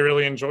found that I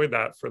really enjoyed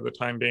that for the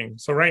time being.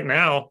 So right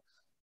now,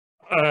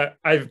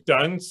 I've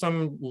done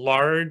some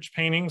large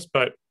paintings,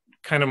 but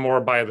kind of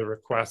more by the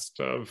request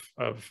of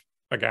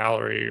a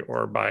gallery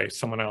or by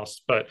someone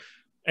else. But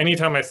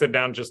anytime I sit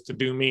down just to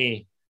do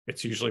me,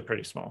 it's usually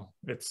pretty small.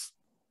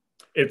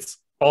 It's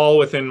all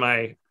within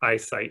my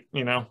eyesight,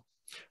 you know?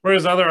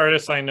 Whereas other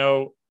artists I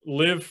know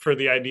live for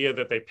the idea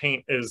that they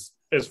paint as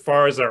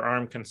far as their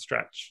arm can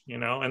stretch, you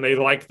know? And they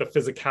like the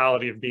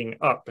physicality of being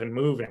up and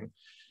moving.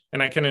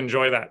 And I can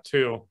enjoy that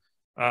too.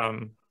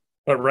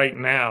 But right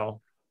now,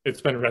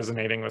 it's been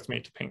resonating with me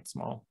to paint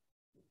small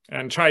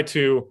and try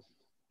to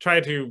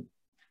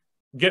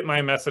get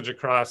my message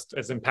across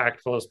as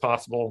impactful as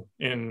possible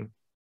in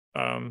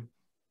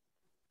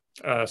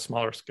a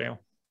smaller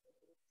scale.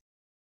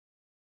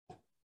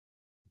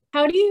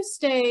 How do you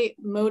stay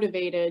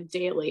motivated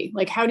daily?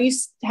 Like, how do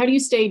you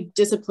stay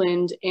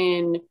disciplined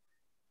in,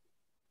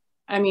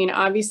 I mean,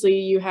 obviously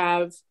you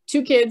have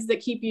 2 kids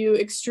that keep you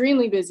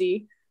extremely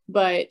busy,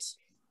 but,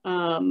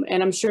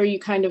 and I'm sure you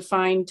kind of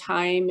find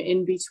time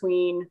in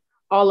between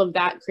all of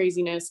that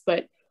craziness,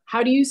 but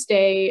how do you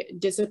stay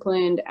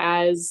disciplined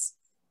as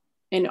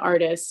an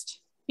artist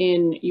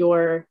in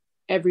your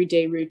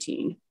everyday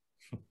routine?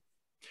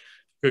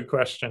 Good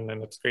question.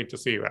 And it's great to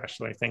see you,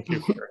 Ashley. Thank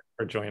you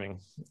for joining.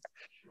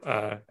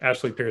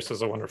 Ashley Pierce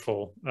is a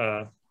wonderful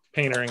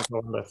painter in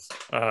Columbus.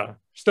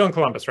 Still in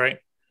Columbus, right?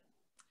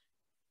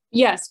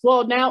 Yes.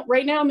 Well,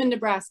 right now I'm in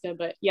Nebraska,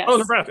 but yes. Oh,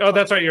 Nebraska. Oh,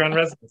 that's right. You're on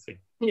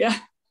residency. Yeah.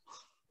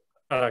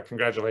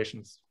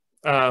 Congratulations.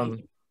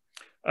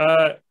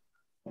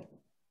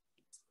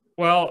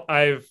 Well,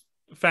 I've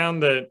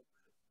found that,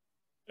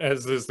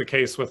 as is the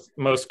case with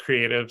most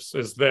creatives,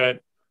 is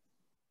that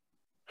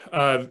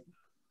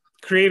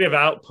creative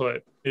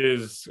output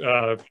is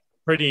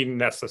pretty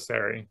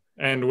necessary.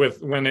 And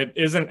when it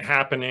isn't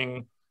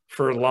happening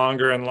for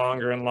longer and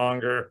longer and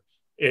longer,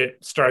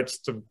 it starts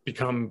to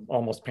become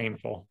almost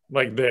painful,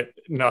 like that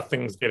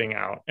nothing's getting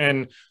out.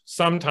 And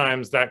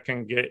sometimes that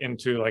can get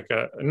into like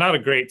not a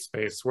great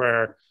space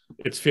where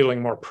it's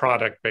feeling more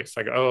product based,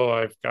 like, oh,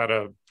 I've got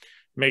to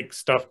make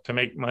stuff to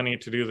make money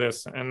to do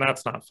this. And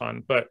that's not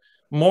fun, but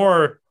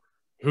more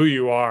who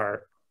you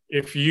are.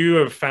 If you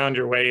have found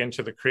your way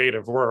into the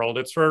creative world,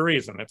 it's for a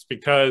reason. It's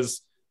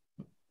because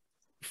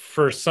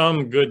for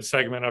some good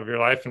segment of your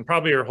life, and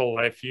probably your whole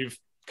life, you've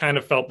kind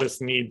of felt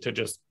this need to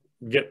just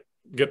get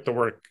the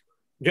work,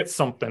 get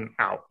something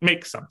out,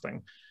 make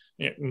something,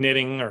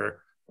 knitting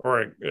or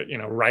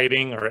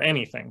writing or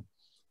anything.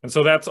 And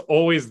so that's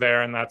always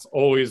there, and that's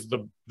always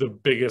the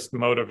biggest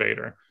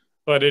motivator.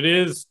 But it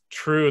is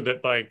true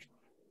that, like,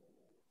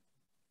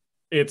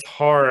 it's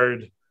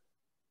hard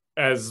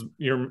as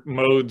your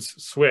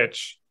modes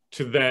switch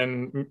to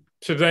then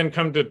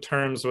come to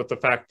terms with the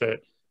fact that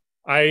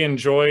I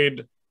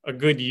enjoyed a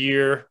good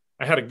year.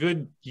 I had a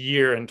good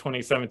year in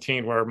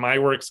 2017 where my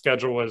work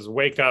schedule was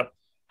wake up,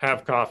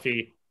 have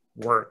coffee,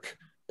 work,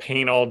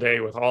 paint all day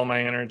with all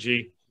my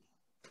energy.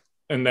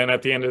 And then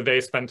at the end of the day,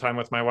 spend time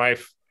with my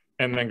wife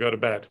and then go to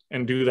bed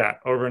and do that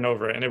over and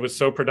over. And it was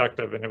so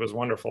productive and it was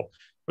wonderful.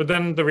 But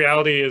then the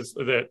reality is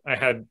that I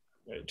had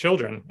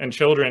children, and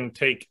children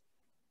take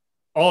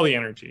all the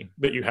energy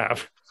that you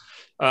have.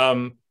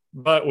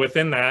 But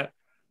within that,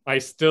 I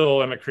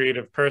still am a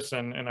creative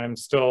person, and I'm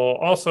still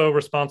also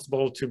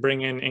responsible to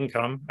bring in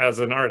income as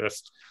an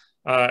artist.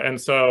 And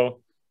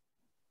so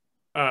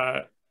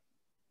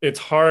it's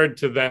hard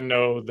to then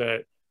know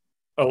that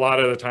a lot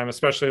of the time,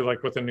 especially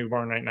like with a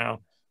newborn right now,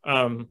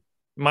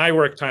 my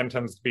work time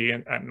tends to be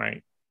at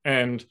night.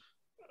 And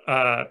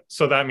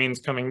so that means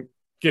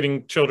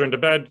getting children to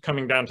bed,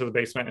 coming down to the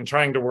basement and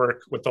trying to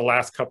work with the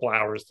last couple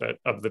hours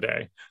of the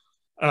day.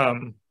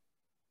 And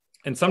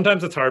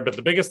sometimes it's hard, but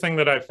the biggest thing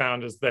that I've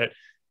found is that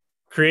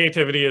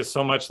creativity is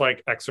so much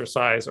like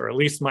exercise, or at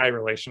least my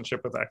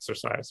relationship with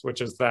exercise,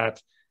 which is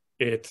that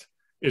it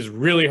is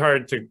really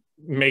hard to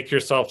make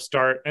yourself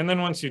start. And then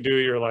once you do,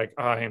 you're like,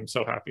 oh, I am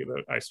so happy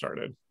that I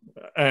started.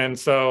 And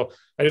so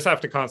I just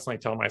have to constantly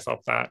tell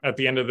myself that at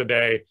the end of the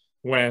day,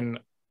 when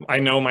I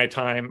know my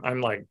time,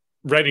 I'm like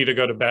ready to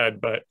go to bed,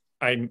 but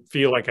I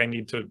feel like I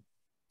need to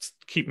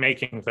keep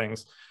making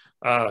things,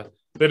 that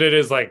it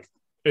is like,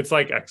 it's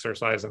like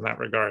exercise in that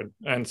regard.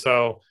 And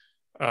so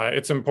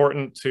it's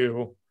important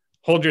to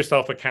hold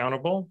yourself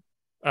accountable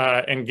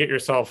and get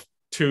yourself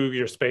to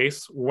your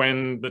space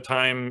when the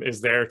time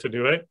is there to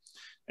do it.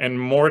 And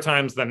more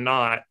times than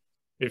not,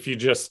 if you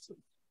just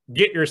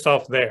get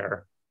yourself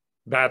there,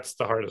 that's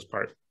the hardest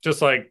part.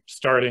 Just like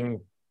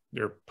starting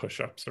your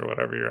push-ups or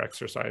whatever your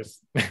exercise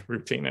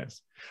routine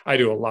is. I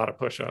do a lot of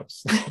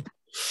push-ups.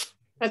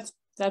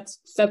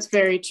 That's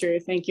very true.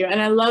 Thank you.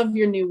 And I love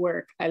your new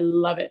work. I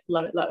love it,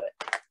 love it, love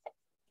it.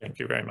 Thank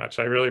you very much.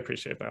 I really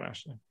appreciate that,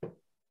 Ashley.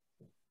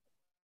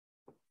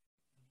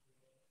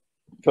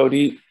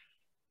 Cody,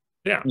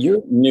 yeah,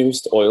 your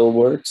newest oil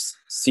works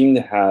seem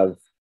to have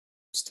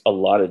just a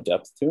lot of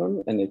depth to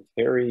them, and they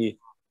carry,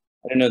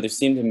 I don't know, they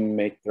seem to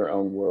make their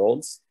own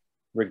worlds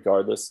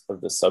regardless of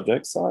the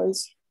subject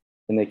size,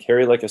 and they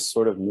carry like a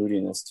sort of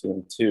moodiness to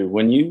them too.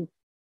 When you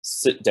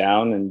sit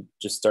down and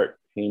just start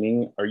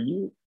painting, are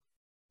you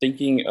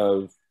thinking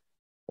of,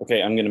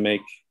 okay, I'm going to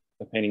make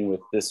a painting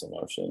with this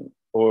emotion?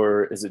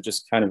 Or is it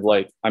just kind of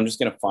like, I'm just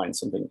going to find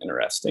something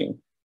interesting?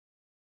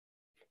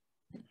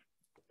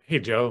 Hey,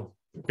 Joe,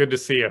 good to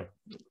see you.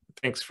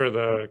 Thank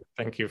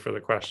you for the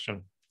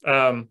question.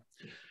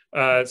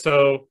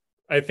 So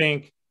I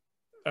think,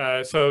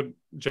 so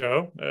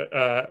Joe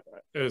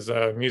is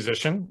a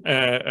musician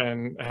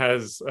and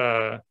has,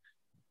 so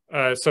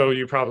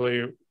you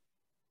probably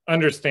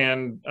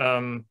understand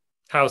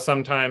how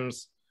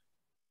sometimes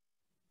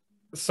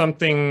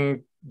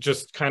something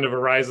just kind of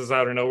arises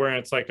out of nowhere, and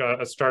it's like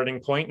a starting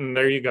point, and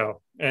there you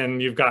go,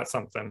 and you've got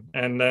something,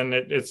 and then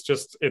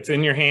it's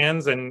in your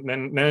hands, and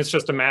then it's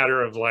just a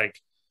matter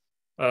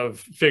of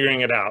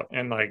figuring it out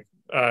and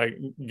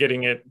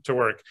getting it to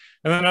work.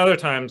 And then other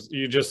times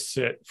you just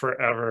sit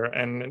forever,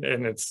 and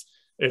it's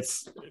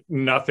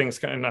nothing's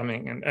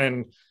coming.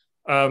 And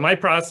my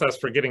process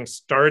for getting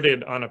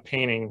started on a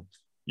painting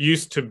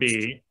used to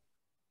be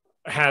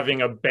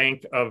having a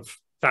bank of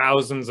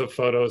thousands of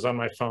photos on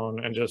my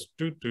phone and just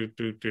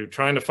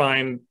trying to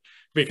find,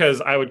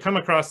 because I would come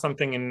across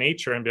something in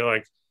nature and be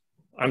like,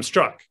 I'm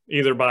struck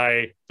either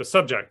by the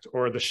subject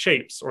or the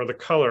shapes or the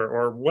color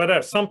or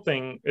whatever,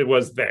 something, it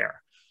was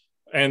there.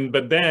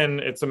 But then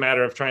it's a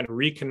matter of trying to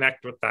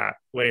reconnect with that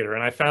later.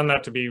 And I found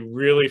that to be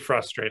really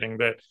frustrating,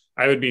 that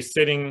I would be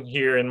sitting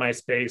here in my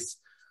space,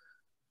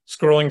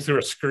 scrolling through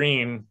a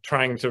screen,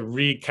 trying to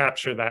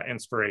recapture that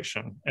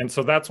inspiration. And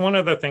so that's one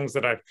of the things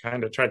that I've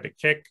kind of tried to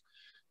kick.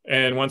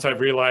 And once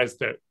I've realized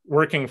that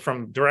working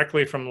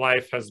directly from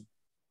life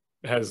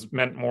has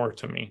meant more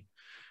to me,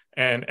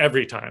 and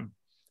every time.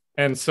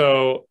 And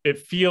so it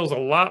feels a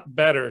lot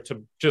better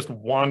to just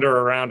wander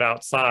around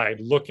outside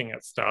looking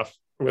at stuff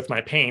with my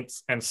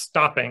paints and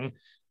stopping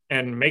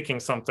and making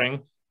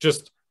something,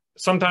 just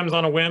sometimes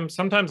on a whim.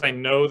 Sometimes I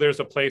know there's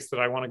a place that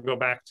I want to go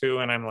back to,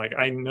 and I'm like,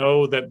 I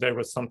know that there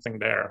was something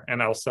there,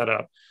 and I'll set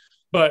up.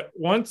 But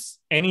once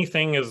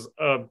anything is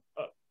a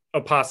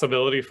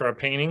possibility for a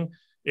painting,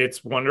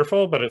 it's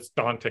wonderful, but it's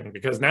daunting,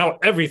 because now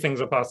everything's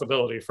a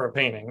possibility for a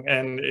painting,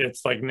 and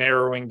it's like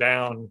narrowing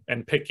down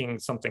and picking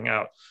something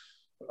out.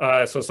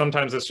 So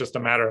sometimes it's just a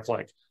matter of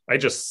I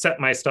just set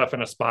my stuff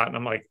in a spot, and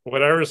I'm like,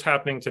 whatever's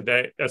happening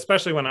today,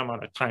 especially when I'm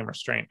on a time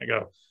restraint, I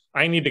go,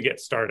 I need to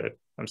get started.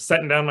 I'm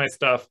setting down my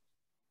stuff.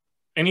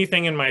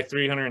 Anything in my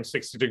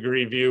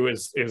 360-degree view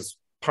is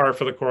par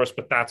for the course,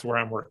 but that's where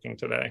I'm working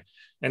today.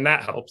 And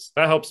that helps.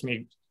 That helps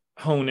me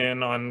hone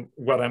in on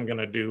what I'm going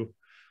to do.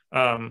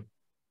 And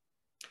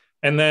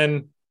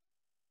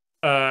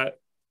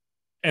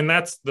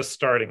that's the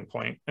starting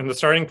point. And the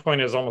starting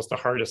point is almost the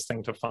hardest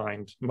thing to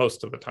find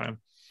most of the time.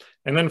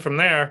 And then from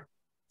there,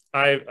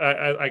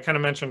 I kind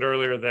of mentioned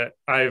earlier that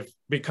I've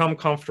become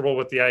comfortable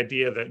with the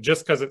idea that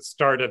just because it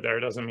started there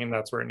doesn't mean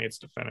that's where it needs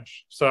to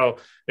finish. So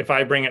if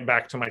I bring it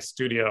back to my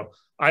studio,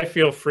 I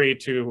feel free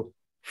to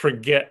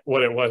forget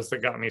what it was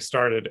that got me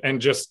started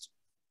and just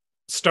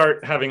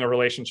start having a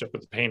relationship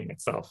with the painting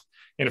itself.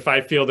 And if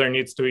I feel there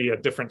needs to be a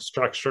different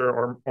structure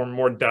or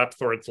more depth,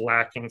 or it's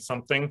lacking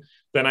something,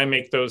 then I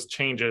make those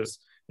changes,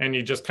 and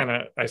you just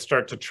I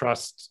start to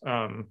trust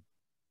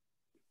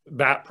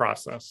that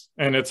process.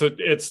 And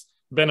it's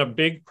been a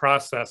big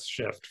process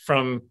shift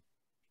from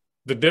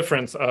the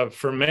difference of,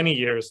 for many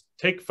years,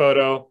 take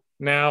photo,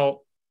 now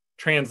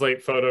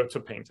translate photo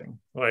to painting.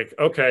 Like,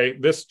 okay,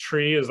 this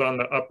tree is on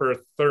the upper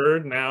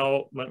third.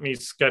 Now let me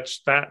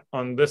sketch that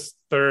on this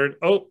third.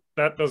 Oh,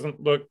 that doesn't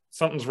look,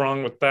 something's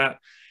wrong with that.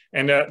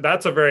 And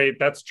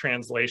that's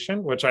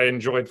translation, which I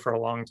enjoyed for a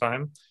long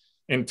time,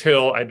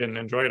 until I didn't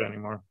enjoy it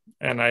anymore.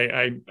 And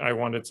I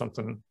wanted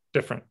something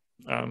different.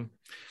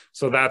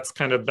 So that's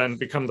kind of then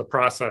become the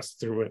process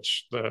through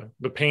which the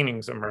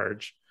paintings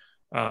emerge.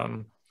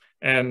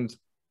 As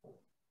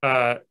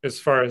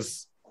far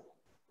as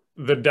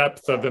the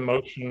depth of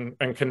emotion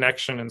and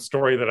connection and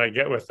story that I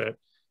get with it,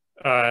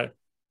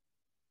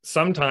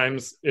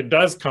 sometimes it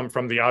does come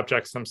from the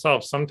objects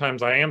themselves.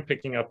 Sometimes I am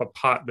picking up a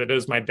pot that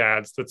is my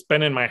dad's, that's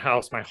been in my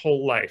house my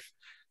whole life.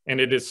 And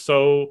it is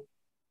so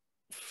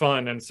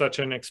fun and such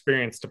an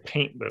experience to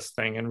paint this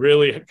thing and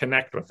really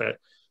connect with it.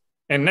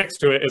 And next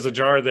to it is a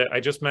jar that I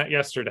just met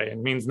yesterday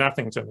and means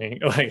nothing to me.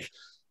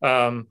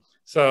 I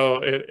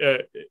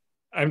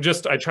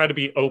try to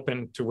be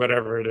open to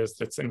whatever it is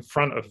that's in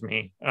front of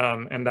me.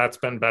 And that's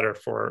been better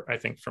I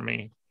think for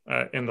me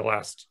in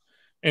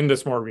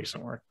this more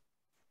recent work.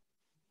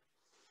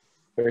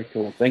 Very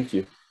cool. Thank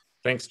you.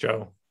 Thanks,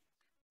 Joe.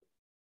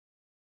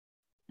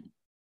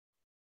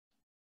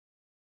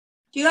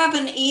 Do you have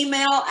an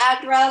email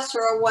address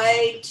or a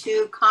way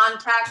to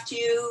contact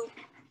you?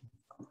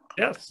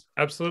 Yes,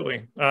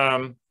 absolutely.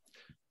 My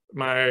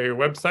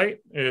website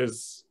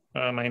is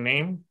my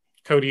name,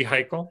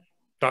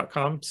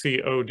 codyheichel.com,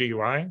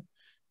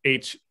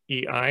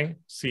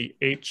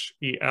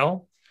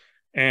 CODYHEICHEL.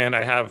 And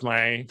I have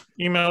my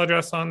email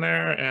address on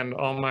there and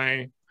all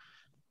my,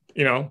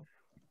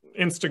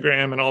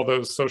 Instagram and all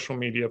those social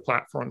media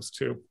platforms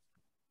too.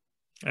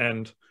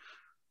 And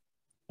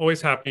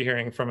always happy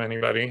hearing from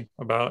anybody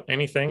about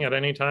anything at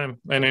any time,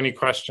 and any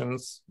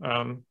questions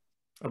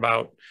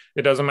about,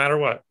 it doesn't matter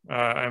what.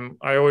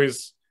 I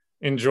always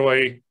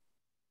enjoy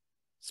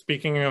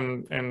speaking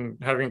and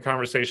having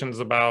conversations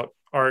about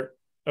art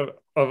of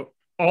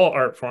all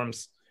art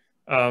forms.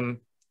 I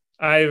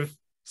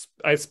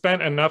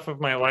spent enough of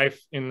my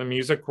life in the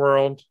music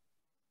world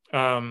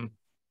and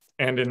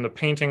in the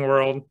painting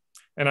world,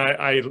 and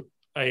I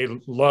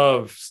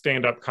love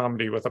stand-up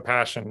comedy with a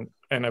passion,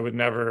 and I would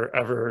never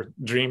ever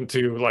dream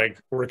to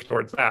work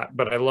towards that.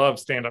 But I love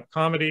stand-up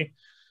comedy.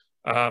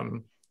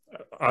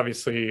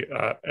 Obviously,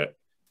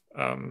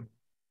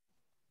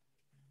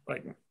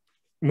 like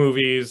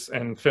movies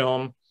and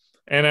film.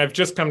 And I've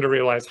just come to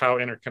realize how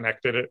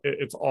interconnected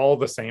it's all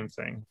the same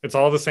thing. It's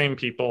all the same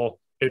people.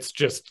 It's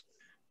just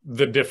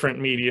the different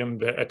medium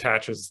that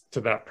attaches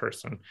to that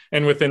person.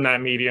 And within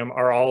that medium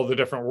are all the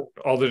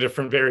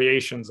different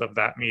variations of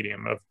that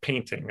medium, of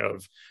painting,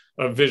 of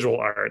visual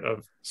art,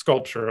 of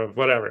sculpture, of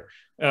whatever.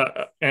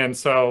 And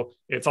so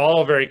it's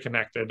all very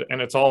connected,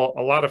 and it's all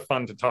a lot of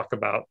fun to talk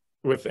about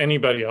with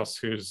anybody else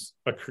who's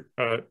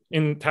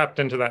tapped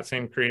into that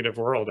same creative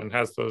world and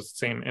has those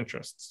same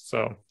interests.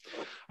 So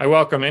I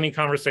welcome any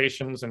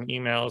conversations and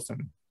emails,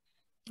 and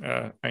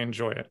I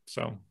enjoy it.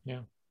 So,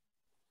 yeah.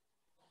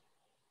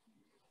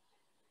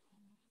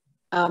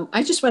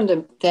 I just wanted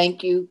to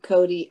thank you,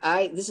 Cody.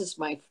 This is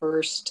my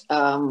first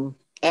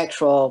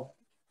actual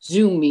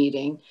Zoom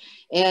meeting,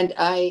 and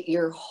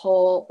your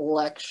whole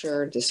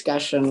lecture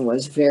discussion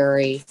was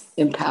very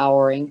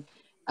empowering.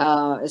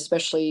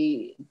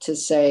 Especially to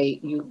say,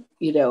 you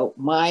know,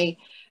 my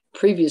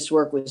previous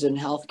work was in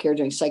healthcare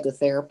doing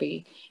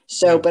psychotherapy.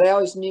 So, but I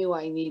always knew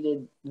I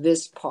needed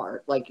this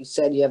part. Like you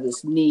said, you have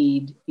this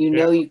need, you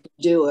know, you can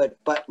do it.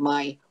 But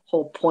my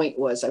whole point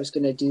was I was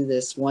going to do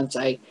this once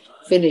I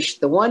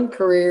finished the one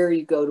career,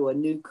 you go to a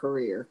new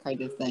career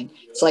kind of thing.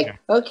 It's like,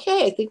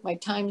 okay, I think my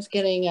time's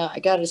getting, I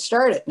got to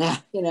start it now,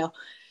 you know.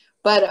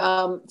 But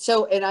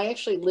so, and I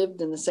actually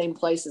lived in the same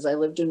places. I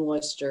lived in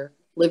Worcester,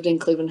 lived in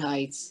Cleveland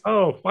Heights.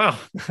 Oh, wow.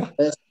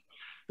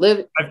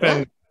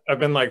 I've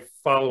been like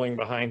following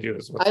behind you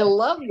as well. I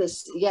love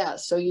this. Yeah.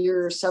 So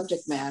your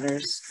subject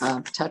matters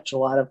touch a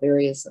lot of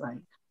areas that I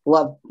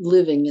love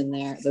living in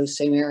those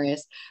same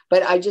areas.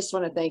 But I just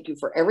want to thank you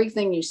for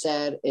everything you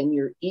said, and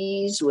your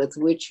ease with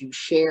which you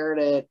shared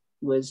it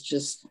was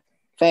just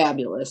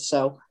fabulous.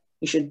 So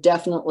you should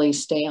definitely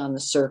stay on the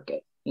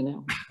circuit, you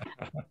know,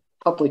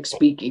 public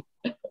speaking.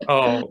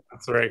 Oh,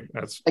 that's right.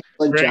 That's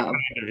excellent very job.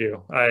 kind of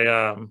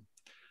you.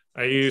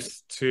 I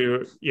used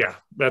to,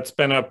 that's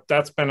been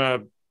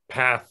a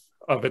path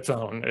of its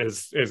own,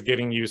 is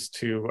getting used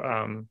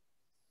to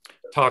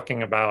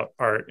talking about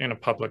art in a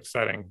public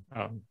setting.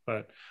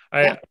 But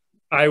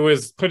I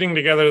was putting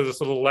together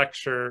this little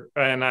lecture,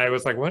 and I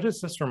was like, what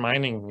is this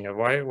reminding me of?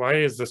 Why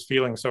is this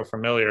feeling so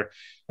familiar?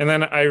 And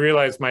then I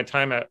realized my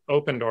time at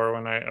Open Door,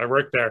 when I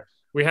worked there,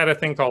 we had a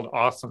thing called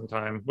Awesome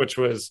Time, which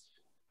was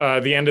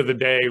the end of the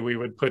day, we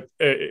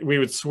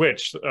would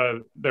switch.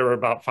 There were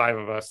about 5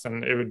 of us,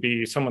 and it would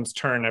be someone's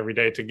turn every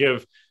day to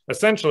give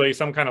essentially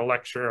some kind of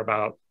lecture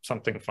about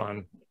something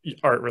fun,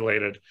 art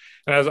related.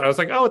 And I was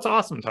like, oh, it's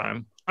Awesome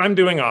Time. I'm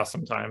doing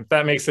Awesome Time.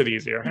 That makes it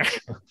easier.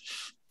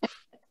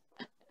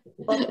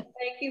 Well,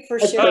 thank you for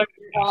sharing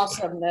your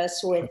awesomeness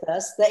with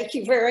us. Thank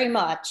you very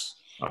much.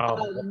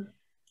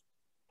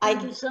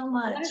 Thank you so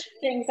much. One of the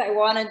things I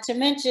wanted to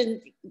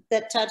mention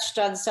that touched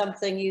on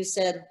something you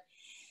said,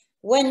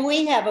 when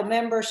we have a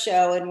member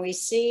show and we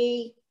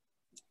see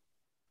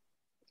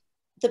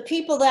the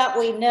people that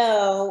we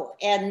know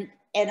and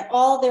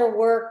all their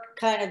work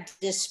kind of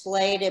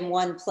displayed in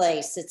one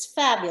place, it's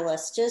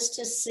fabulous just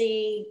to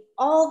see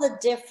all the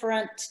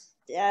different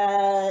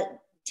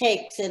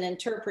takes and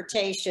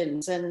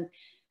interpretations and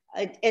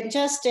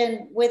just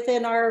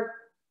within our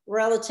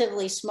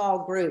relatively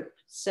small group.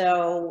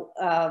 So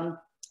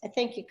I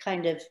think you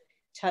kind of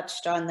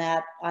touched on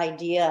that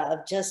idea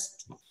of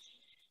just,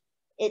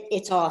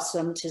 it's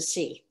awesome to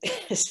see.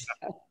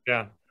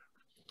 Yeah.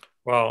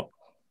 Well,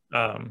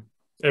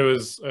 it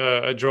was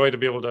a joy to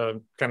be able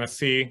to kind of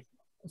see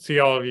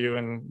all of you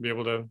and be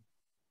able to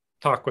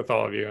talk with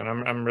all of you. And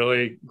I'm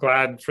really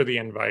glad for the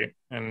invite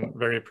and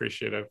very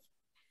appreciative.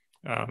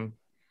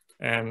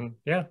 And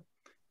yeah,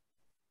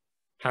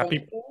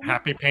 happy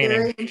painting.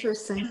 Very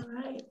interesting.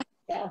 All right.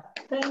 Yeah.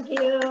 Thank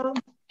you.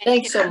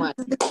 Thanks so much.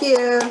 Thank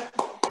you.